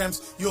other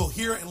programs. You'll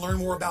hear and learn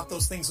more about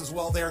those things as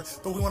well there.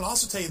 But we want to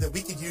also tell you that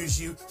we could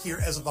use you here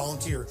as a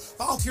volunteer.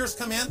 Volunteers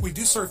come in. We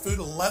do serve food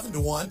 11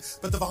 to 1,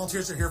 but the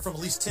volunteers are here from at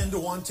least 10 to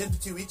 1, 10 to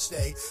 2 each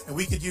day, and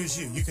we could use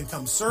you. You can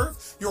come serve.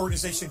 Your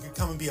organization can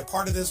come and be a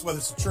part of this, whether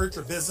it's a church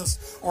or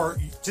business or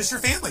just your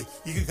family.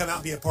 You can come out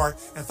and be a part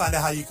and find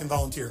out how you can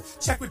volunteer.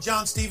 Check with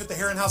John Steve at the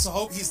Heron House of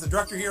Hope. He's the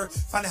director here.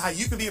 Find out how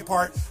you can be a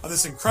part of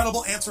this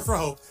incredible answer for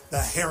hope, the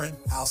Heron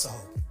House of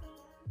Hope.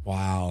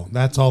 Wow,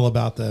 that's all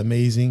about the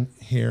amazing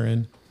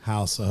Heron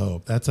House of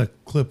Hope. That's a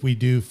clip we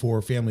do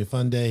for Family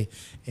Fun Day,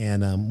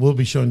 and we'll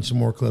be showing some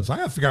more clips. I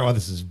got to figure out why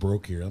this is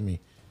broke here. Let me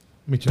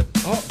check.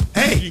 Oh,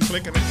 hey, You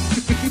click it.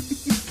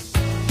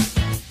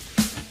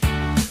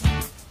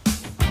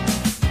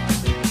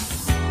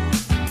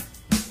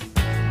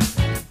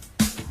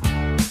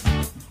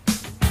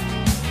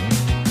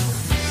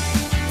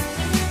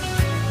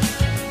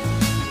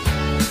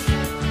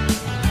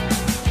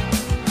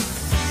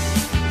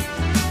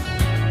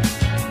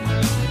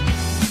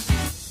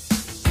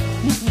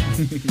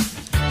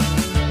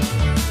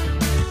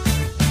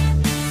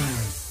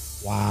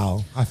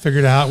 Wow, I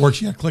figured out how it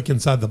works. You got to click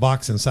inside the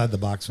box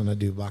when I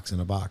do box in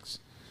a box.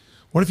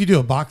 What if you do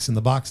a box in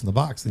the box in the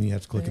box? Then you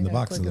have to click in the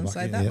box in the box.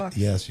 Inside that box.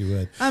 Yes, you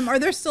would. Are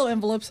there still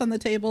envelopes on the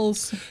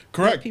tables?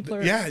 Correct. People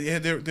are... Yeah,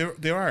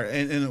 there are.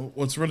 And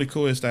what's really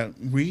cool is that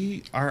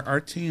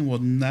our team will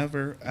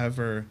never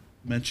ever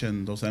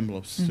mention those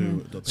envelopes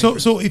to the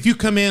papers. So if you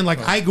come in, like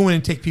I go in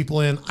and take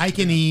people in, I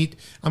can eat.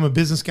 I'm a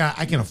business guy.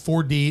 I can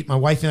afford to eat. My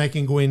wife and I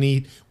can go in and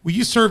eat. Will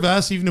you serve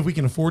us even if we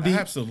can afford to eat?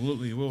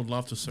 Absolutely. We would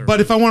love to serve.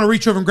 But if I want to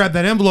reach over and grab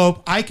that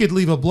envelope, I could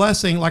leave a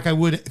blessing like I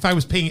would if I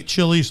was paying at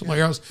Chili's or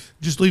somewhere else,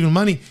 just leaving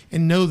money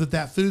and know that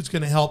that food's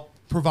going to help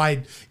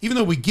provide. Even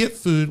though we get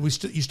food, you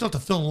still have to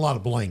fill in a lot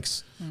of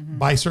blanks.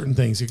 Buy certain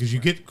things because you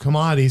get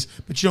commodities,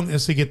 but you don't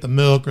necessarily get the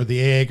milk or the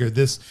egg or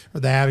this or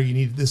that, or you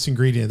need this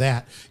ingredient or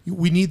that.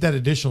 We need that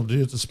additional to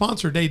do it. The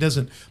sponsor day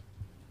doesn't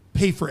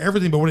pay for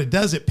everything, but what it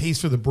does, it pays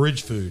for the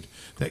bridge food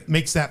that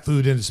makes that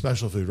food into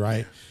special food,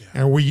 right?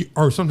 Yeah.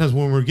 Or sometimes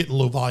when we're getting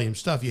low volume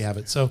stuff, you have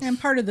it. So and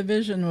part of the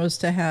vision was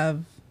to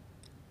have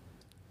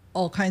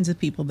all kinds of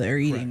people that are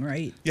eating,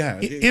 right? Yeah,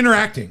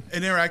 interacting,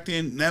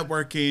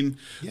 networking.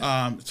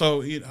 Yeah.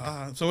 So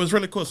it's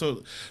really cool.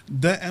 So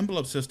the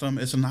envelope system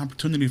is an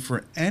opportunity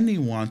for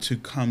anyone to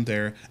come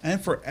there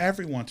and for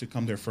everyone to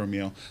come there for a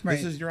meal. Right.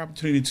 This is your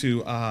opportunity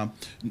to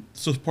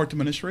support the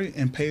ministry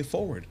and pay it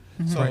forward.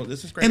 So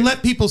this is great. And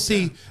let people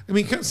see. Yeah. I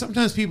mean,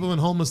 sometimes people in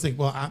homeless think,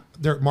 well,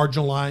 they're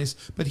marginalized,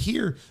 but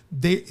here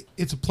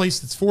it's a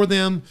place that's for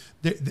them.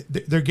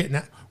 They're getting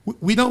out.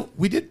 We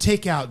did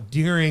takeout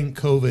during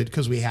COVID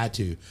because we had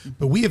to,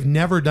 but we have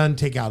never done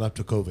takeout up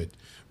to COVID.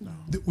 No.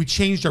 We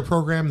changed our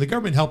program. The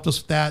government helped us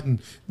with that,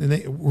 and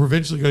we're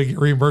eventually going to get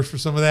reimbursed for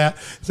some of that.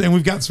 And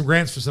we've gotten some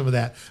grants for some of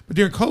that. But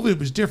during COVID, it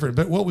was different.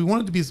 But what we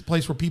wanted to be is a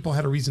place where people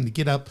had a reason to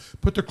get up,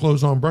 put their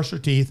clothes on, brush their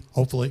teeth,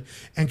 hopefully,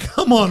 and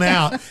come on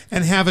out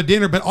and have a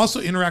dinner, but also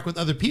interact with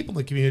other people in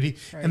the community.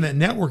 Right. And that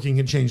networking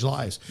can change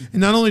lives.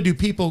 And not only do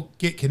people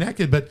get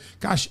connected, but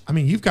gosh, I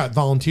mean, you've got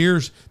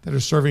volunteers that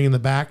are serving in the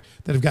back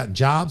that have gotten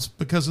jobs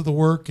because of the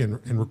work and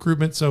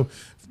recruitment. So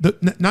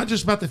not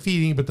just about the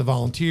feeding, but the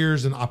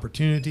volunteers and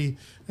opportunity.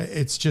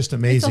 It's just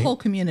amazing. It's a whole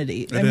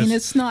community. I mean,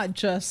 it's not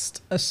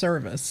just a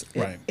service.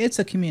 Right. It's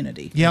a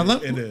community. Yeah,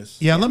 it is.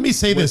 Yeah, let me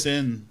say this.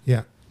 Within,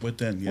 yes.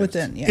 Within,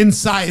 yeah.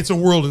 Inside, it's a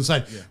world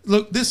inside. Yeah.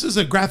 Look, this is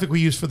a graphic we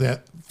use for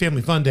that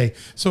Family Fun Day.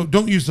 So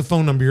don't use the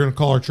phone number. You're going to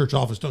call our church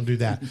office. Don't do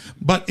that.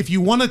 But if you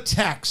want to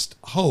text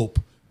HOPE,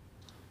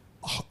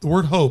 the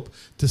word HOPE,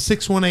 to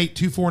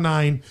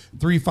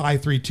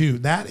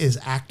 618-249-3532. That is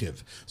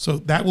active. So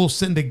that will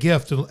send a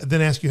gift and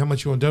then ask you how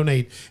much you want to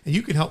donate, and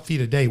you can help feed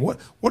a day. What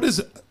does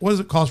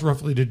it cost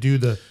roughly to do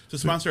to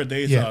sponsor a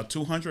day? Is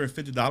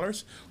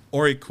 $250.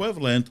 or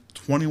equivalent,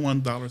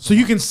 $21. So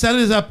you can set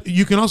it up.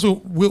 You can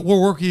also, we'll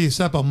work with you to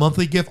set up a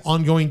monthly gift,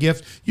 ongoing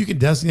gift. You can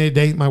designate a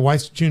date. My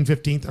wife's June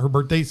 15th. Her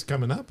birthday's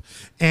coming up,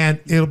 and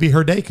it'll be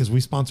her day because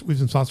we've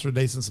been sponsored a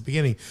day since the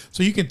beginning.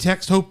 So you can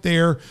text Hope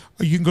there,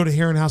 or you can go to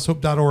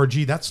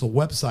heronhousehope.org. That's the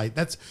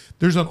website.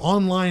 There's an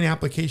online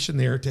application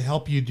there to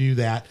help you do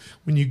that.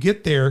 When you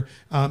get there,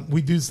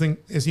 we do this thing,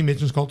 as he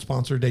mentioned, it's called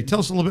Sponsor Day. Tell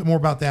us a little bit more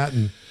about that.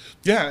 And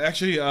yeah,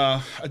 actually,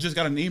 I just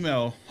got an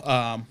email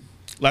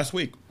last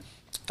week.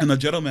 And the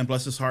gentleman,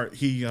 bless his heart,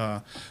 he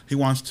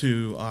wants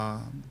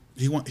to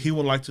he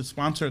would like to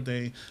sponsor a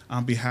day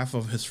on behalf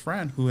of his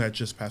friend who had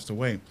just passed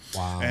away.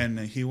 Wow! And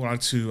he would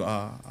like to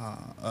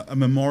a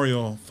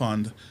memorial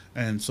fund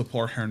and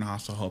support Heron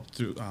House of Hope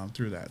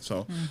through that.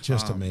 So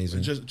just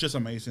amazing, just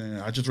amazing.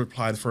 I just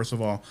replied, first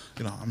of all,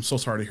 I'm so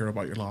sorry to hear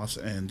about your loss,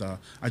 and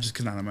I just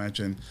cannot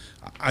imagine.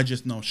 I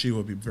just know she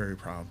will be very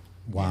proud.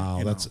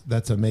 Wow,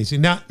 that's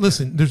amazing. Now,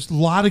 listen, there's a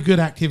lot of good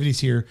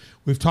activities here.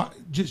 We've talked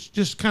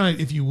just kind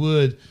of, if you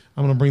would,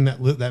 I'm going to bring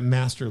that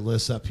master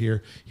list up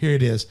here. Here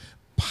it is.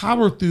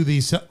 Power through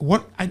these.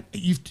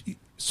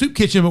 Soup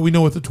kitchen, but we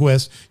know with the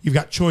twist. You've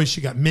got choice,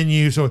 you got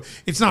menu, so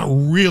it's not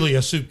really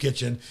a soup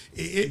kitchen.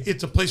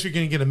 It's a place where you're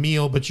going to get a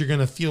meal, but you're going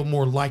to feel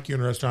more like you're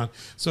in a restaurant.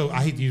 So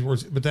I hate to use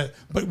words, but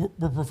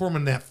we're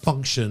performing that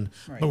function,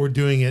 right, but we're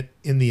doing it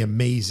in the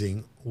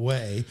amazing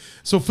way.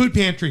 So food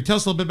pantry, tell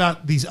us a little bit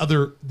about these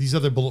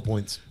other bullet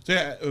points. So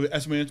yeah,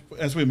 as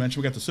we mentioned,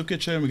 we got the soup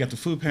kitchen, we got the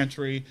food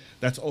pantry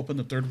that's open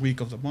the third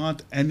week of the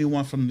month.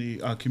 Anyone from the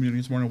community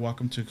is more than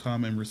welcome to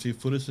come and receive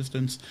food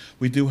assistance.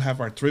 We do have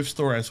our thrift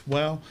store as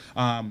well.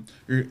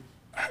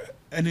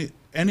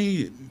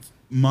 Any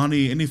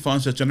money, any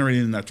funds that's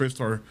generated in that thrift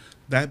store,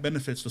 that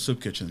benefits the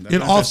soup kitchen.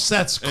 It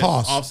offsets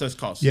costs. It offsets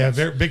costs. Yeah, yes.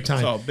 very big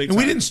time. So, big and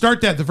we time. didn't start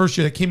that the first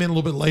year. That came in a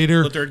little bit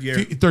later. The third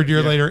year. Third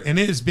year later, and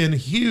it has been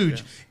huge.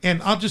 Yeah.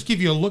 And I'll just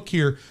give you a look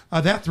here.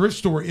 That thrift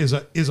store is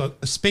a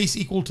space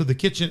equal to the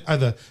kitchen,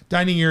 the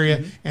dining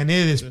area, and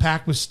it is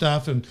packed with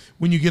stuff. And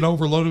when you get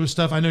overloaded with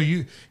stuff, I know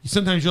you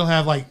sometimes you'll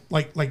have like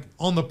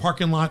on the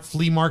parking lot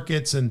flea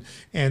markets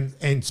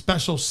and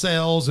special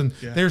sales, and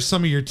there's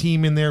some of your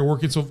team in there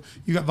working. So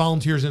you got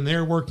volunteers in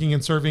there working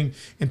and serving,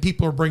 and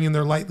people are bringing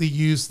their lightly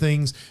used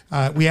things.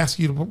 We ask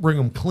you to bring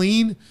them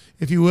clean,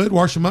 if you would,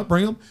 wash them up,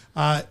 bring them,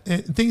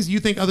 and things you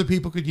think other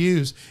people could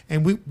use.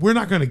 And we're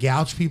not going to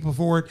gouge people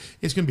for it.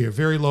 It's going to be a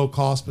very low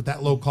cost, but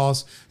that low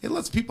cost, it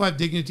lets people have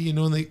dignity and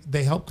knowing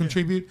they help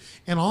contribute.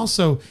 And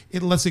also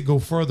it lets it go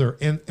further.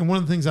 And one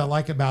of the things I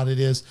like about it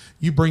is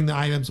you bring the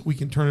items, we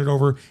can turn it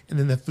over, and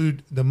then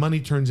the money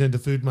turns into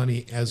food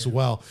money as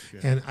well.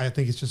 Yeah. And I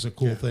think it's just a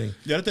cool thing.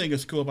 The other thing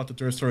that's cool about the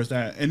thrift store is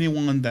that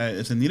anyone that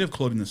is in need of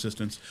clothing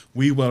assistance,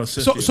 we will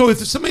assist you. So if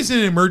somebody's in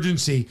an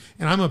emergency,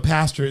 and I'm a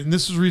pastor, and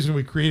this is the reason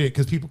we created it,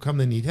 because people come,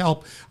 they need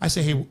help. I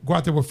say, hey, go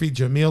out there, we'll feed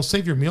you a meal,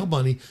 save your meal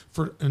money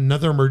for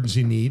another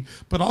emergency need.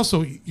 But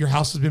also, your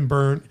house has been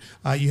burned.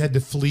 You had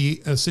to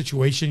flee a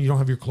situation. You don't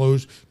have your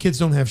clothes. Kids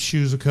don't have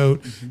shoes, a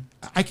coat.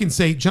 I can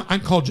say, I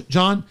call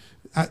John,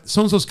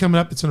 so-and-so's coming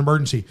up. It's an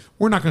emergency.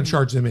 We're not going to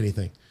charge them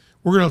anything.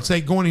 We're going to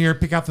say, go in here,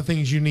 pick out the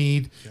things you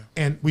need,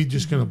 and we're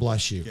just going to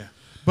bless you. Yeah.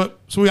 But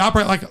so we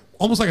operate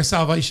almost like a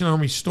Salvation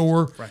Army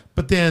store, right,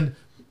 but then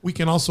we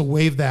can also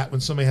waive that when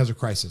somebody has a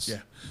crisis.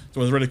 Yeah. So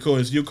what's really cool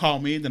is you call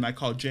me, then I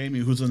call Jamie,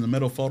 who's in the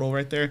middle photo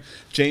right there.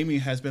 Jamie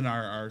has been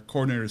our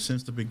coordinator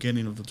since the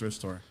beginning of the thrift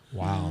store.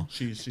 Wow.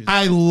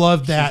 I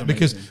love that,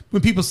 because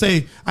when people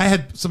say, I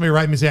had somebody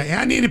write me and say,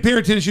 I need a pair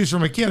of tennis shoes for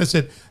my kid. I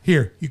said,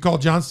 here, you call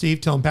John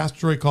Steve, tell him Pastor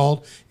Troy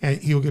called,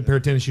 and he will get a pair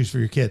of tennis shoes for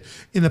your kid.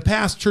 In the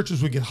past,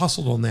 churches would get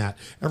hustled on that.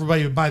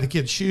 Everybody would buy the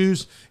kids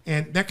shoes,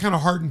 and that kind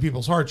of hardened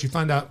people's hearts. You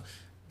find out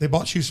they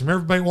bought shoes from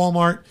everybody at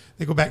Walmart.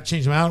 They go back,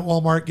 change them out at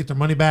Walmart, get their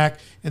money back,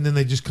 and then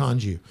they just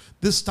conned you.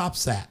 This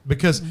stops that,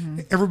 because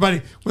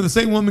everybody, when the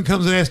same woman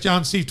comes and asks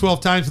John Steve 12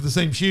 times for the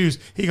same shoes,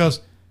 he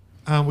goes,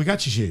 we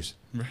got you shoes.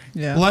 Right.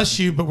 Yeah. Bless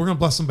you, but we're going to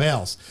bless somebody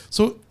else.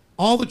 So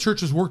all the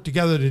churches work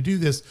together to do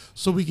this,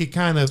 so we could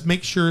kind of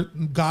make sure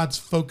God's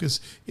focus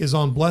is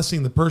on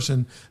blessing the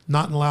person,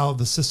 not allow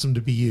the system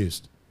to be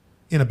used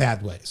in a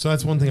bad way. So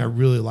that's one thing I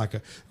really like.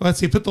 Let's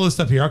see, put the list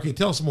up here. Okay,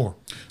 tell us some more.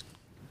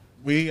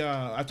 We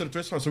after the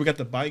thrift store, so we got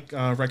the bike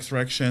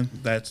resurrection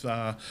that's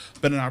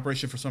been in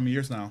operation for some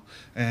years now,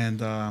 and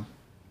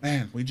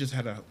man, we just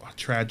had a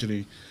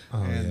tragedy,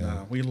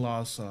 we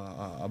lost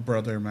a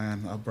brother,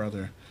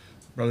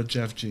 brother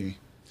Jeff G.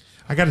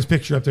 I got his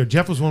picture up there.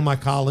 Jeff was one of my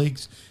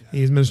colleagues. Yeah.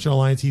 He's Minister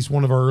Alliance. He's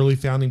one of our early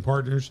founding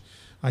partners.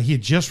 He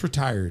had just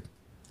retired.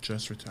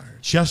 Just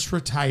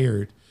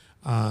retired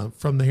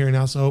from the Heron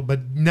House of Hope,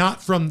 but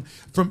not from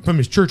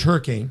his church,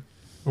 Hurricane,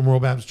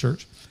 Memorial Baptist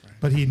Church.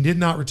 But he did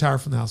not retire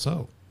from the House of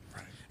Hope.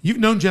 Right. You've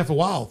known Jeff a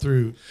while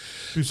through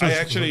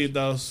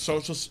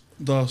social.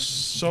 The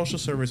social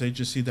service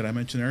agency that I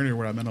mentioned earlier,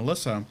 where I met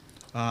Alyssa.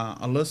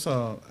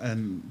 Alyssa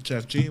and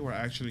Jeff G were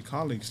actually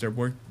colleagues. They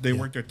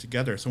worked there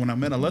together. So when I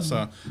met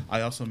Alyssa,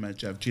 I also met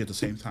Jeff G at the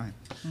same time.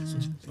 So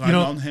I've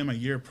known him a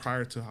year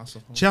prior to House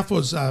of Hope. Jeff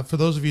was, for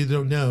those of you that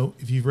don't know,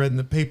 if you've read in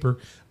the paper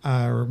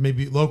or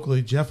maybe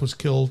locally, Jeff was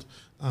killed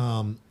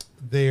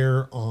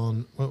there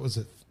on, what was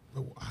it?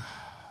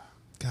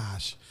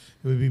 Gosh,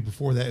 it would be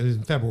before that. It was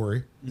in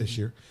February this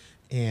year.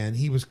 And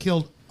he was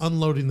killed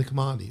unloading the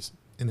commodities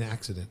in an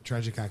accident,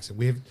 tragic accident.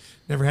 We have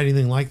never had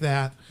anything like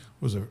that.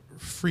 It was a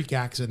freak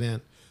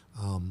accident.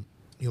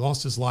 He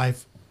lost his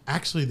life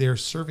actually there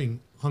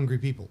serving hungry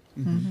people.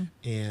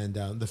 And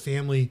the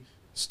family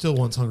still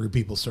wants hungry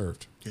people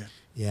served.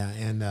 Yeah,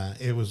 and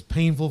it was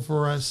painful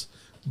for us,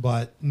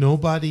 but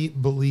nobody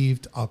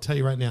believed, I'll tell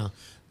you right now,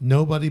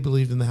 nobody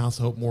believed in the House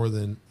of Hope more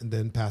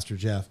than Pastor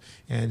Jeff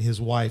and his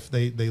wife.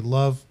 They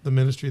love the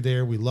ministry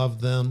there. We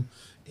love them,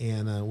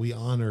 and we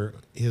honor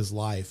his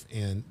life.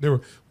 And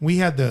we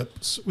had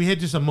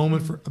just a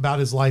moment about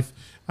his life,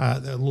 a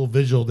little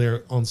vigil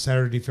there on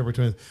Saturday, February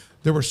 20th.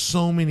 There were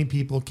so many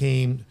people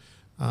came.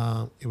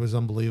 It was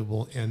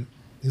unbelievable, and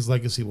his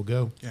legacy will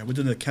go. Yeah, we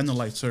did a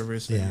candlelight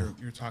service that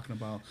you're talking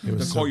about.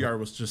 The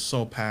courtyard was just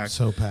so packed.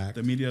 So packed.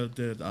 The media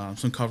did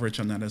some coverage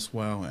on that as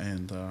well,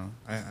 and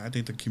I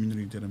think the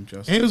community did him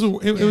justice. It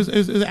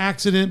was an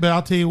accident, but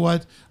I'll tell you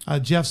what,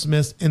 Jeff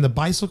Smith and the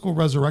Bicycle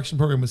Resurrection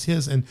Program was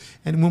his. And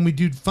when we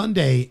do Fun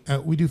Day,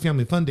 we do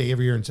Family Fun Day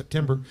every year in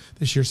September.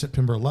 This year,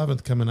 September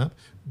 11th coming up,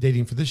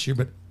 dating for this year,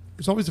 but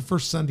it's always the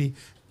first Sunday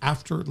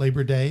after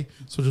Labor Day.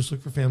 So just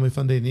look for Family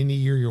Fun Day in any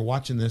year you're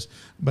watching this.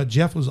 But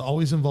Jeff was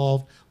always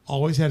involved,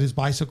 always had his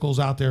bicycles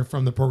out there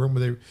from the program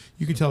where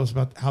you can tell us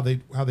about how they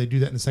do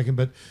that in a second,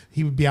 but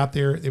he would be out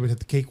there. They would have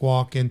the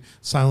cakewalk and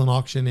silent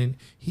auction, and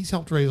he's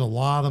helped raise a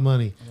lot of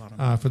money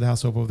for the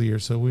House of Hope over the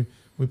years. So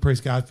we praise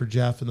God for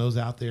Jeff and those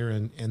out there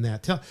and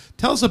that.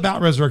 Tell us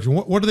about Resurrection.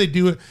 What do they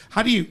do?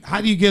 How do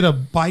you get a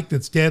bike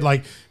that's dead?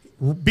 Like,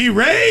 be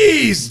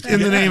raised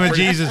in the name of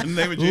Jesus. In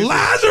the name of Jesus.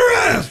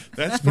 Lazarus!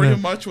 That's pretty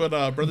much what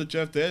Brother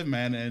Jeff did,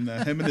 man. And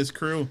him and his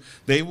crew,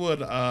 they would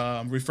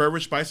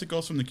refurbish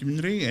bicycles from the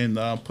community and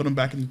put them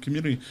back in the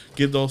community,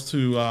 give those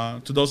to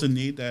those in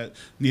need that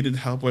needed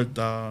help with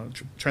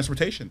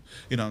transportation.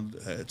 You know,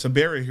 it's a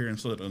barrier here in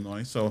Southern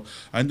Illinois. So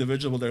an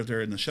individual,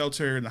 they're in the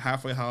shelter, in the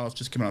halfway house,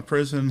 just came out of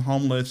prison,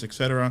 homeless,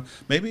 etc.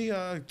 Maybe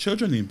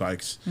children need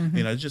bikes.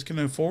 You know, just can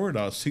afford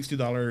a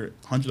 $60,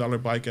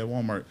 $100 bike at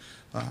Walmart.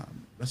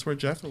 That's where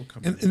Jeff will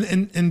come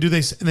in. And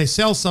they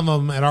sell some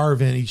of them at our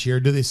event each year.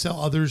 Do they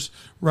sell others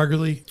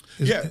regularly?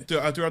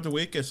 Throughout the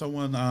week, if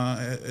someone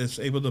is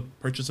able to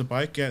purchase a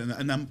bike, and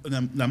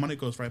that money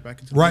goes right back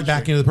into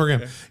the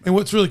program. Yeah. And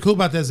what's really cool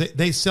about that is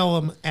they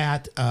sell them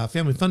at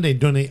Family Fun Day and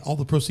donate all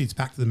the proceeds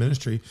back to the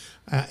ministry.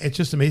 It's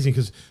just amazing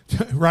because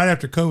right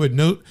after COVID,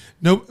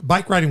 no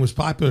bike riding was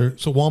popular.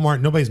 So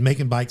Walmart, nobody's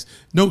making bikes.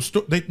 None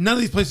of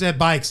these places had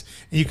bikes.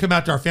 And you come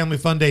out to our Family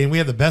Fun Day, and we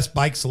have the best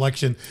bike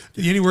selection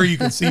anywhere you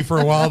can see for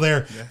a while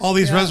there. All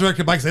these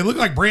resurrected bikes, they look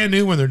like brand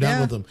new when they're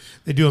done with them.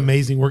 They do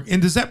amazing work.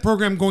 And does that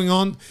program going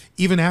on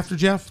even after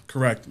Jeff?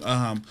 Correct.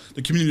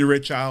 The community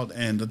reach out,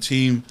 and the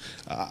team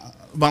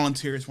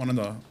volunteers wanted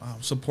to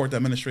support that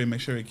ministry and make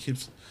sure it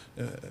keeps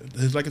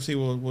his legacy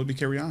will be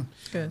carried on.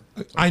 Good.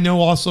 I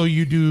know also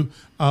you do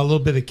a little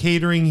bit of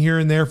catering here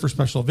and there for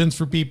special events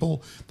for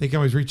people. They can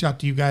always reach out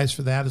to you guys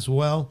for that as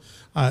well.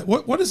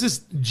 What is this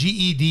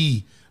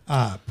GED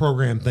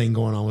program thing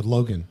going on with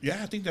Logan?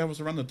 Yeah, I think that was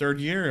around the third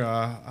year.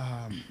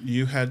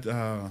 You had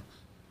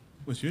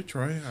was you,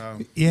 Troy?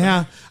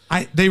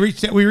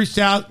 We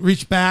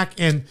reached back,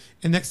 and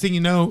next thing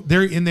you know,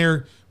 they're in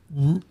there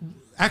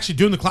actually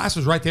doing the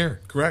classes right there.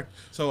 Correct.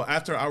 So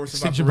after hours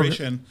of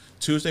operation,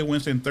 Tuesday,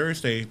 Wednesday, and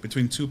Thursday,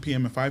 between 2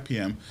 p.m. and 5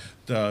 p.m.,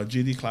 the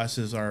GD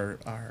classes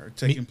are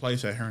taking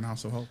place at Heron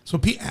House of Hope. So,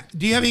 do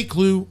you have any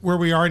clue where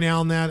we are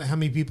now on that? How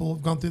many people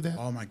have gone through that?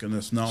 Oh, my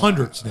goodness. No.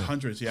 Hundreds.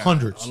 Hundreds, yeah.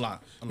 Hundreds. A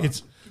lot.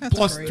 It's That's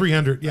plus great.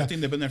 300. Yeah. I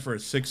think they've been there for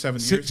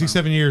 6-7 years.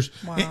 6-7 years.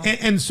 Wow.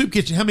 And the soup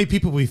kitchen, how many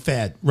people we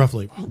fed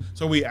roughly?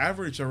 So we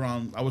average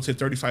around, I would say,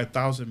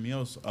 35,000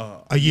 meals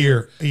a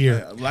year.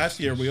 Last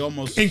year, we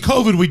almost... In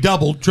COVID, we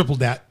tripled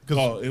that.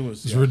 It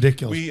was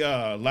ridiculous. We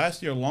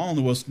last year alone,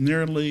 it was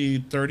nearly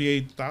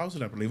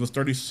 38,000, I believe. It was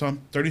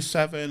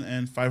 37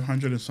 and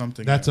 500 and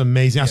something. That's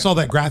amazing. I saw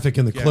that graphic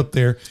in the clip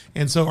there.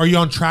 And so are you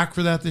on track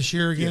for that this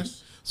year again? Yes.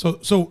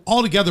 So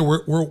altogether,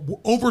 we're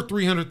over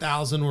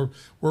 300,000.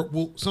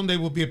 We'll someday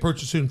we'll be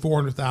approaching soon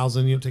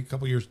 400,000. It'll take a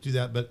couple years to do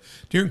that. But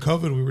during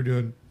COVID, we were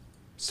doing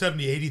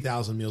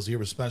 70,000-80,000 meals a year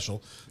with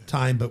special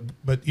time.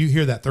 But you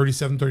hear that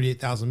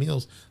 38,000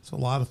 meals. It's a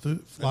lot of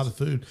food. It's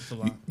a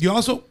lot. You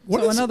also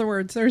in other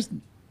words, there's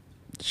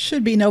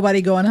should be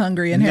nobody going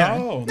hungry in here.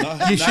 No,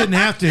 you shouldn't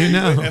have to.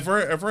 No, if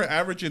we're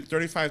averaging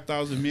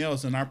 35,000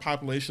 meals and our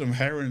population of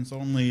Heron is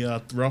only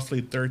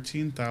roughly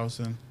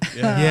 13,000.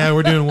 Yeah,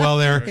 we're doing well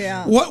there.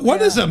 Yeah.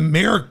 What is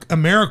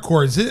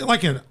AmeriCorps? Is it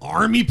like an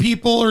army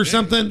people or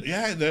something?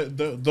 Yeah,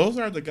 those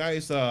are the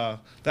guys.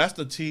 That's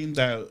the team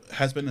that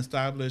has been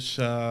established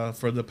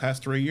for the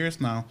past 3 years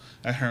now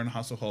at Heron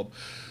House of Hope.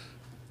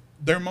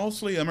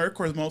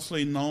 AmeriCorps is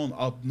mostly known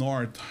up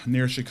north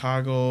near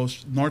Chicago,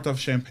 north of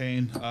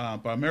Champaign.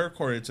 But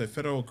AmeriCorps, it's a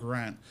federal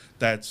grant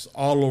that's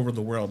all over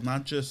the world,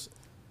 not just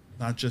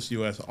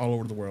U.S., all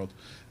over the world.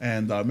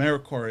 And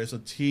AmeriCorps is a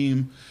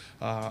team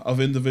of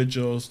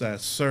individuals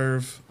that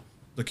serve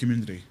the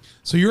community.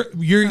 So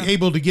you're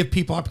able to give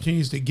people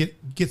opportunities to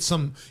get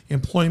some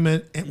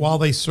employment, and while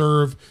they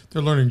serve,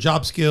 they're learning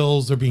job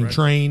skills, they're being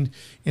trained,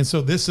 and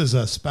so this is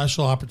a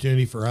special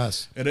opportunity for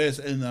us. It is,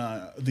 and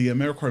the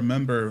AmeriCorps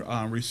member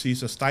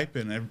receives a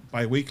stipend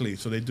biweekly,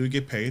 so they do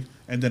get paid,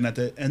 and then at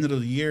the end of the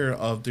year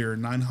of their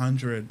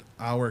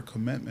 900-hour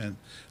commitment,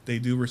 they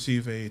do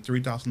receive a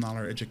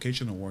 $3,000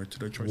 education award to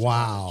their choice.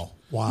 Wow,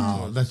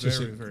 So that's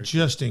very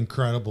just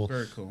incredible.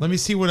 Very cool. Let me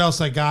see what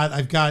else I got.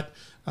 I've got.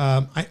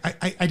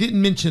 I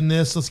didn't mention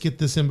this. Let's get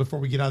this in before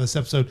we get out of this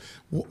episode.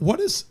 What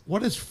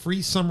is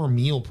free summer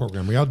meal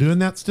program? Are y'all doing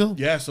that still?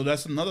 Yeah, so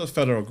that's another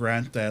federal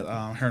grant that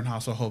Heron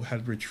House of Hope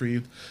had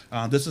retrieved.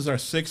 This is our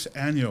 6th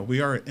annual.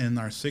 We are in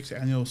our 6th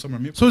annual summer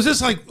meal. So is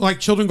this like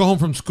children go home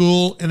from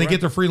school and they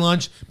get their free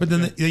lunch, but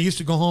then they used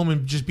to go home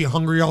and just be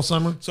hungry all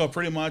summer? So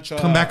pretty much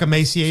come back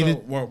emaciated.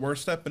 So we're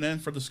stepping in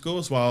for the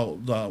schools while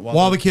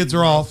the kids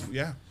are off.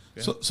 Yeah.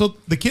 So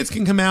the kids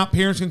can come out,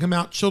 parents can come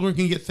out, children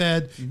can get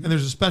fed, and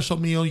there's a special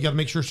meal. You got to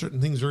make sure certain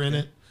things are in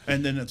it.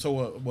 And then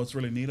what's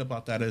really neat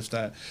about that is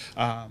that,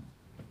 I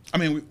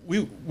mean,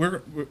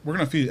 we're going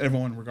to feed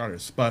everyone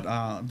regardless, but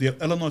the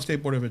Illinois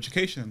State Board of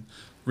Education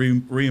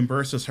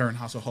reimburses Heron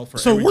House of Hope for.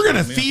 So we're going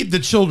to feed the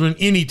children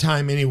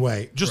anytime,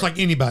 anyway, just like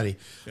anybody.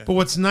 Yeah. But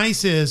what's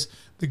nice is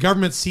the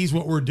government sees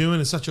what we're doing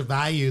as such a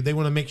value. They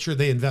want to make sure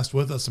they invest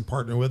with us and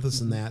partner with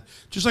us in that.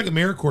 Just like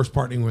AmeriCorps is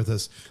partnering with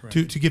us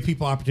to give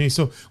people opportunities.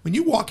 So when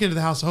you walk into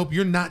the House of Hope,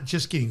 you're not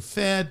just getting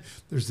fed.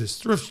 There's this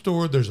thrift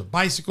store. There's a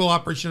bicycle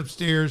operation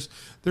upstairs.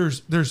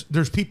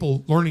 There's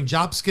people learning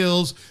job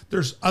skills.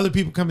 There's other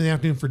people coming in the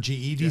afternoon for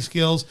GED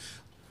skills.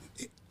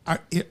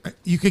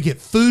 You could get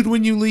food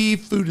when you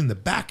leave, food in the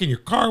back in your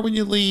car when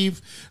you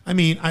leave. I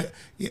mean,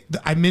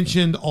 we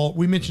mentioned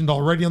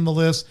already on the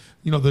list,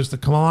 there's the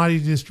commodity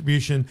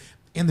distribution,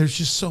 and there's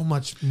just so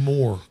much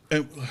more.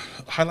 And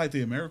highlight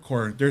the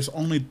AmeriCorps. There's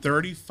only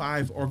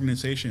 35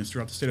 organizations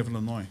throughout the state of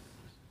Illinois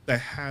that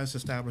has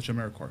established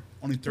AmeriCorps.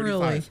 Only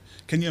 35. Really?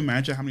 Can you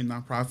imagine how many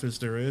nonprofits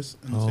there is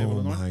in the state of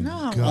Illinois?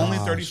 No. Only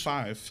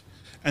 35.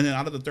 And then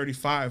out of the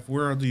 35,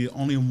 we're the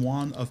only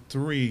one of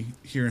 3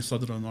 here in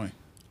Southern Illinois.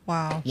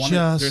 Wow.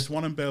 There's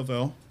one in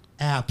Belleville,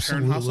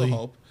 absolutely. Heron House of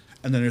Hope,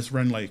 and then there's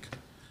Ren Lake.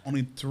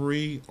 Only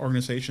 3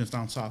 organizations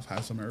down south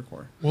has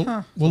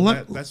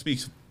AmeriCorps. That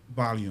speaks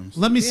volumes.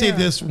 Let me say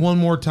this one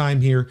more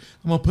time here.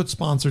 I'm going to put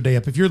sponsor day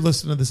up. If you're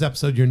listening to this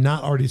episode, you're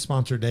not already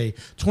sponsor day.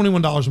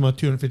 $21 a month,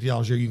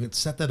 $250 a year. You can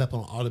set that up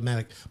on an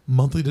automatic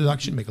monthly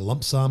deduction, make a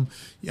lump sum.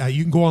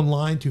 You can go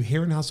online to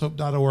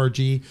heronhousehope.org.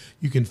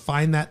 You can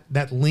find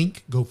that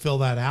link. Go fill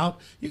that out.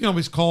 You can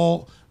always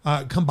call.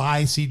 Come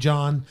by, see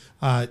John.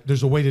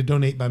 There's a way to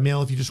donate by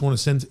mail if you just want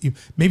to send.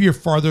 Maybe you're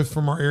farther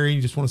from our area and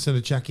you just want to send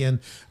a check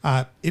in.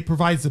 It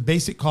provides the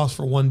basic cost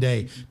for one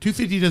day.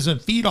 $250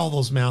 doesn't feed all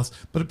those mouths,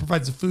 but it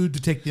provides the food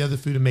to take the other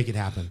food and make it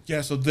happen. Yeah,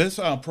 so this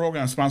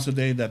program, Sponsor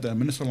Day, that the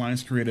Minister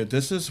Alliance created,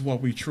 this is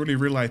what we truly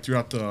realized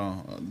throughout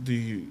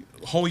the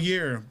whole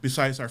year,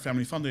 besides our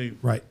family fund day.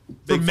 Right.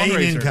 For main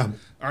income.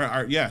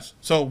 Yes.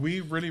 So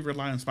we really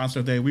rely on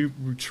Sponsor Day. We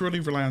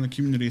truly rely on the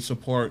community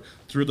support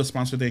through the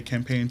Sponsor Day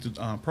campaign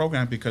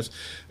program, because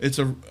it's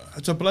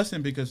a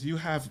blessing, because you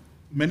have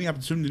many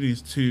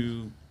opportunities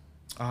to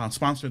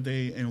sponsor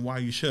day and why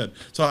you should.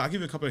 So I'll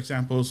give you a couple of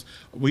examples.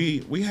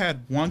 We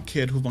had one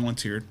kid who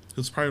volunteered,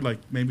 who's probably like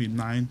maybe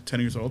 9, 10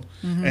 years old,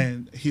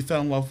 and he fell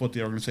in love with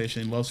the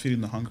organization. He loves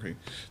feeding the hungry.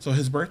 So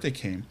his birthday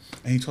came,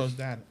 and he told his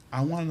dad, I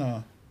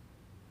don't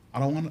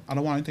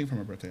want anything for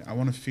my birthday. I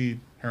want to feed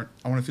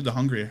the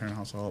hungry at Heron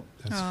House of Hope.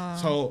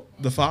 So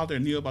the father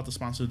knew about the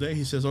Sponsor Day.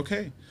 He says,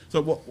 okay.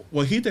 So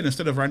what he did,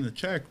 instead of writing the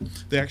check,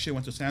 they actually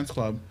went to Sam's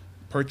Club,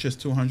 purchased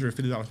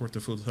 $250 worth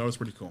of food. So that was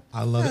pretty cool.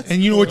 I love it.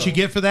 And you know what you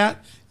get for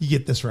that? You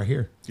get this right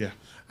here. Yeah.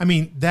 I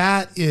mean,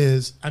 that's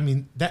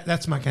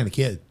my kind of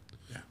kid.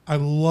 Yeah. I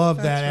love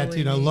that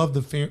attitude. I love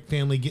the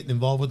family getting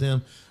involved with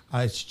him.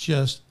 It's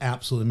just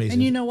absolutely amazing.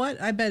 And you know what?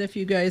 I bet if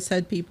you guys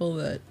had people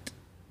that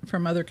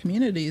from other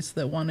communities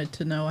that wanted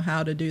to know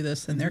how to do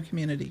this in their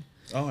community.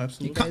 Oh,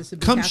 absolutely.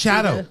 Come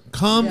shadow.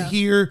 Come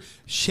here,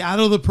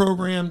 shadow the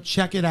program,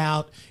 check it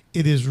out.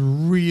 It is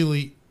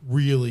really,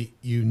 really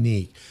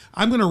unique.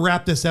 I'm going to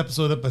wrap this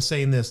episode up by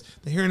saying this.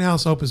 The Heron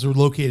House of Hope is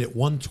located at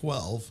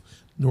 112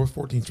 North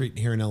 14th Street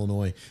in Heron,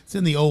 Illinois. It's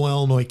in the old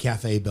Illinois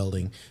Cafe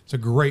building. It's a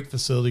great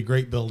facility,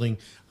 great building.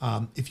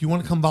 If you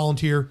want to come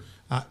volunteer,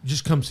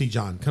 just come see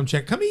John. Come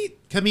check. Come eat.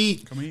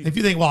 If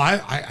you think, well,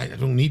 I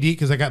don't need to eat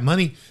because I got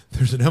money,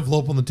 there's an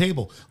envelope on the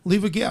table.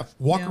 Leave a gift.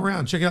 Walk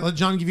around. Check it out. Let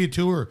John give you a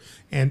tour.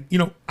 And,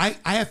 I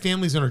have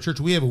families in our church.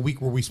 We have a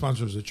week where we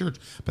sponsor as a church.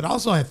 But I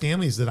also have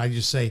families that I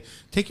just say,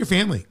 take your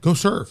family. Go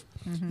serve.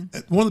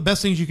 Mm-hmm. One of the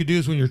best things you could do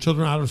is when your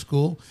children are out of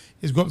school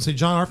is go up and say,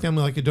 John, our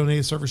family like to donate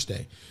a service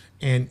day.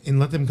 And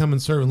let them come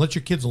and serve and let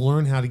your kids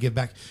learn how to give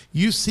back.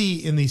 You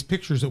see in these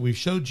pictures that we've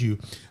showed you,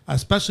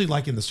 especially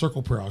like in the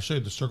circle prayer. I'll show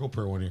you the circle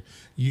prayer one here.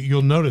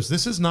 You'll notice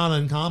this is not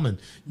uncommon.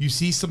 You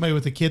see somebody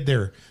with a kid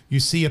there. You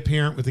see a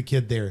parent with a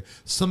kid there.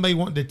 Somebody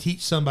wanting to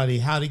teach somebody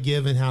how to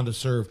give and how to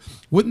serve.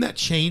 Wouldn't that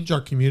change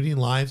our community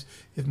and lives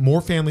if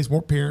more families,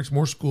 more parents,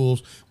 more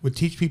schools would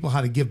teach people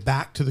how to give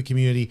back to the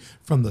community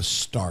from the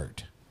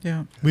start?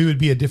 Yeah. We would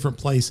be a different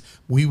place.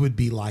 We would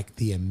be like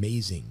the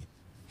amazing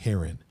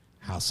Heron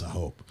House of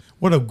Hope.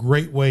 What a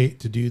great way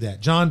to do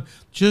that. John,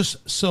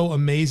 just so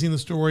amazing, the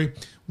story.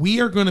 We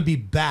are going to be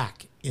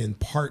back in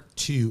part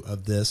 2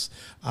 of this.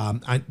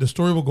 The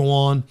story will go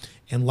on,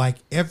 and like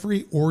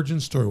every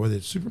origin story, whether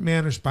it's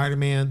Superman or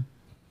Spider-Man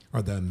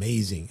or the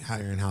amazing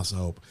Heron House of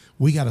Hope,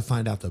 we got to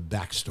find out the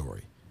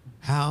backstory.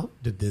 How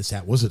did this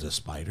happen? Was it a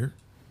spider?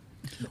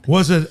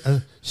 Was it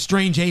a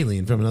strange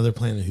alien from another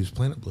planet whose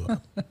planet blew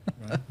up?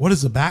 What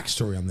is the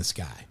backstory on this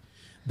guy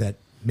that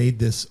made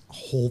this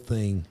whole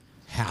thing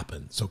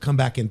happen? So come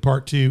back in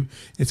part 2.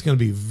 It's going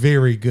to be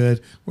very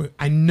good.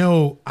 I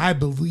know, I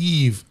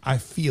believe, I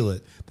feel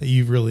it that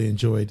you've really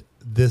enjoyed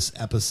this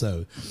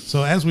episode.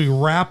 So as we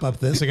wrap up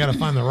this, I got to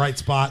find the right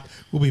spot.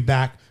 We'll be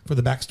back for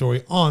the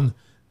backstory on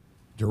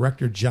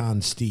Director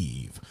John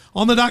Steve.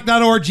 On the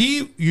doc.org,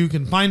 you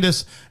can find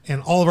us and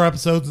all of our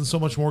episodes and so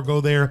much more. Go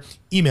there.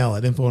 Email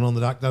at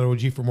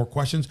info@onthedoc.org for more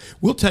questions.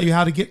 We'll tell you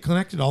how to get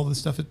connected, all this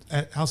stuff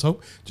at House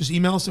Hope. Just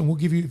email us and we'll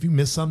give you, if you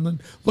miss something,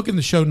 look in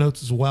the show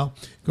notes as well.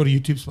 Go to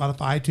YouTube,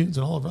 Spotify, iTunes, and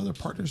all of our other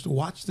partners to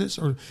watch this.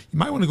 Or you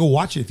might want to go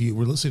watch it if you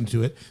were listening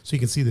to it so you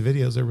can see the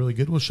videos. They're really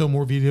good. We'll show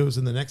more videos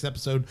in the next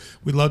episode.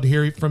 We'd love to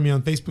hear from you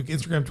on Facebook,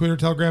 Instagram, Twitter,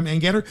 Telegram, and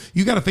Getter.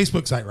 You got a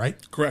Facebook site, right?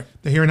 Correct.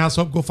 The Heron House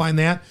Hope. Go find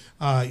that.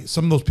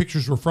 Some of those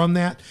pictures were from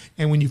that.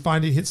 And when you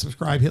find it, hit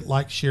subscribe, hit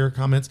like, share,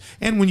 comments.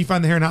 And when you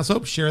find the Heron House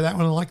Hope, share that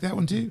one and like that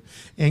one too.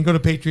 And go to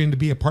Patreon to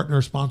be a partner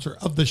or sponsor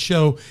of the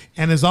show.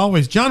 And as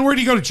always, John, where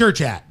do you go to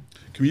church at?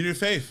 Community of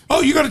Faith.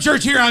 Oh, you go to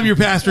church here. I'm your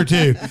pastor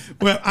too.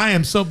 Well, I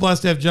am so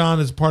blessed to have John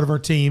as part of our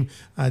team.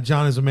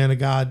 John is a man of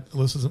God.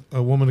 Alyssa's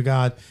a woman of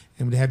God.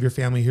 And to have your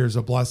family here is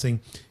a blessing.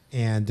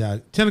 And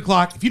 10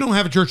 o'clock, if you don't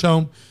have a church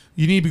home,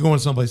 you need to be going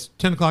someplace.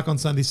 10 o'clock on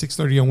Sunday,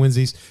 6:30 on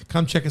Wednesdays.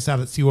 Come check us out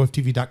at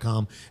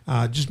coftv.com.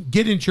 Just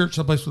get in church,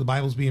 someplace where the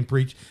Bible's being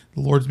preached,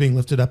 the Lord's being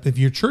lifted up. If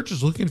your church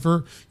is looking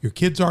for, your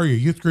kids are, your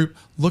youth group,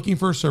 looking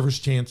for a service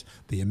chance,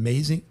 the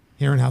amazing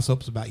Heron House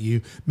Hope is about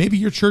you. Maybe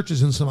your church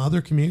is in some other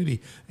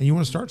community and you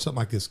want to start something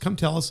like this. Come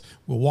tell us.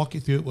 We'll walk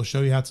you through it. We'll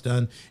show you how it's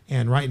done.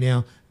 And right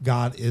now,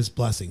 God is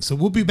blessing. So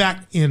we'll be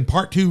back in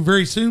part 2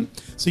 very soon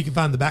so you can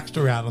find the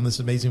backstory out on this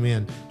amazing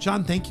man.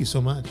 John, thank you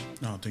so much.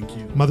 No, thank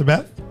you. Mother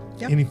Beth,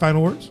 Yep. any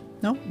final words?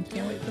 No,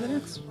 can't wait for the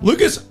next.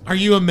 Lucas, are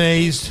you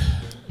amazed?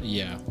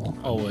 Yeah,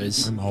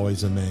 always. I'm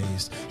always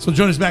amazed. So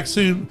join us back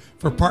soon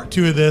for part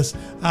 2 of this.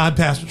 I'm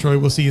Pastor Troy.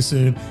 We'll see you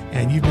soon.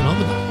 And you've been on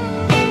the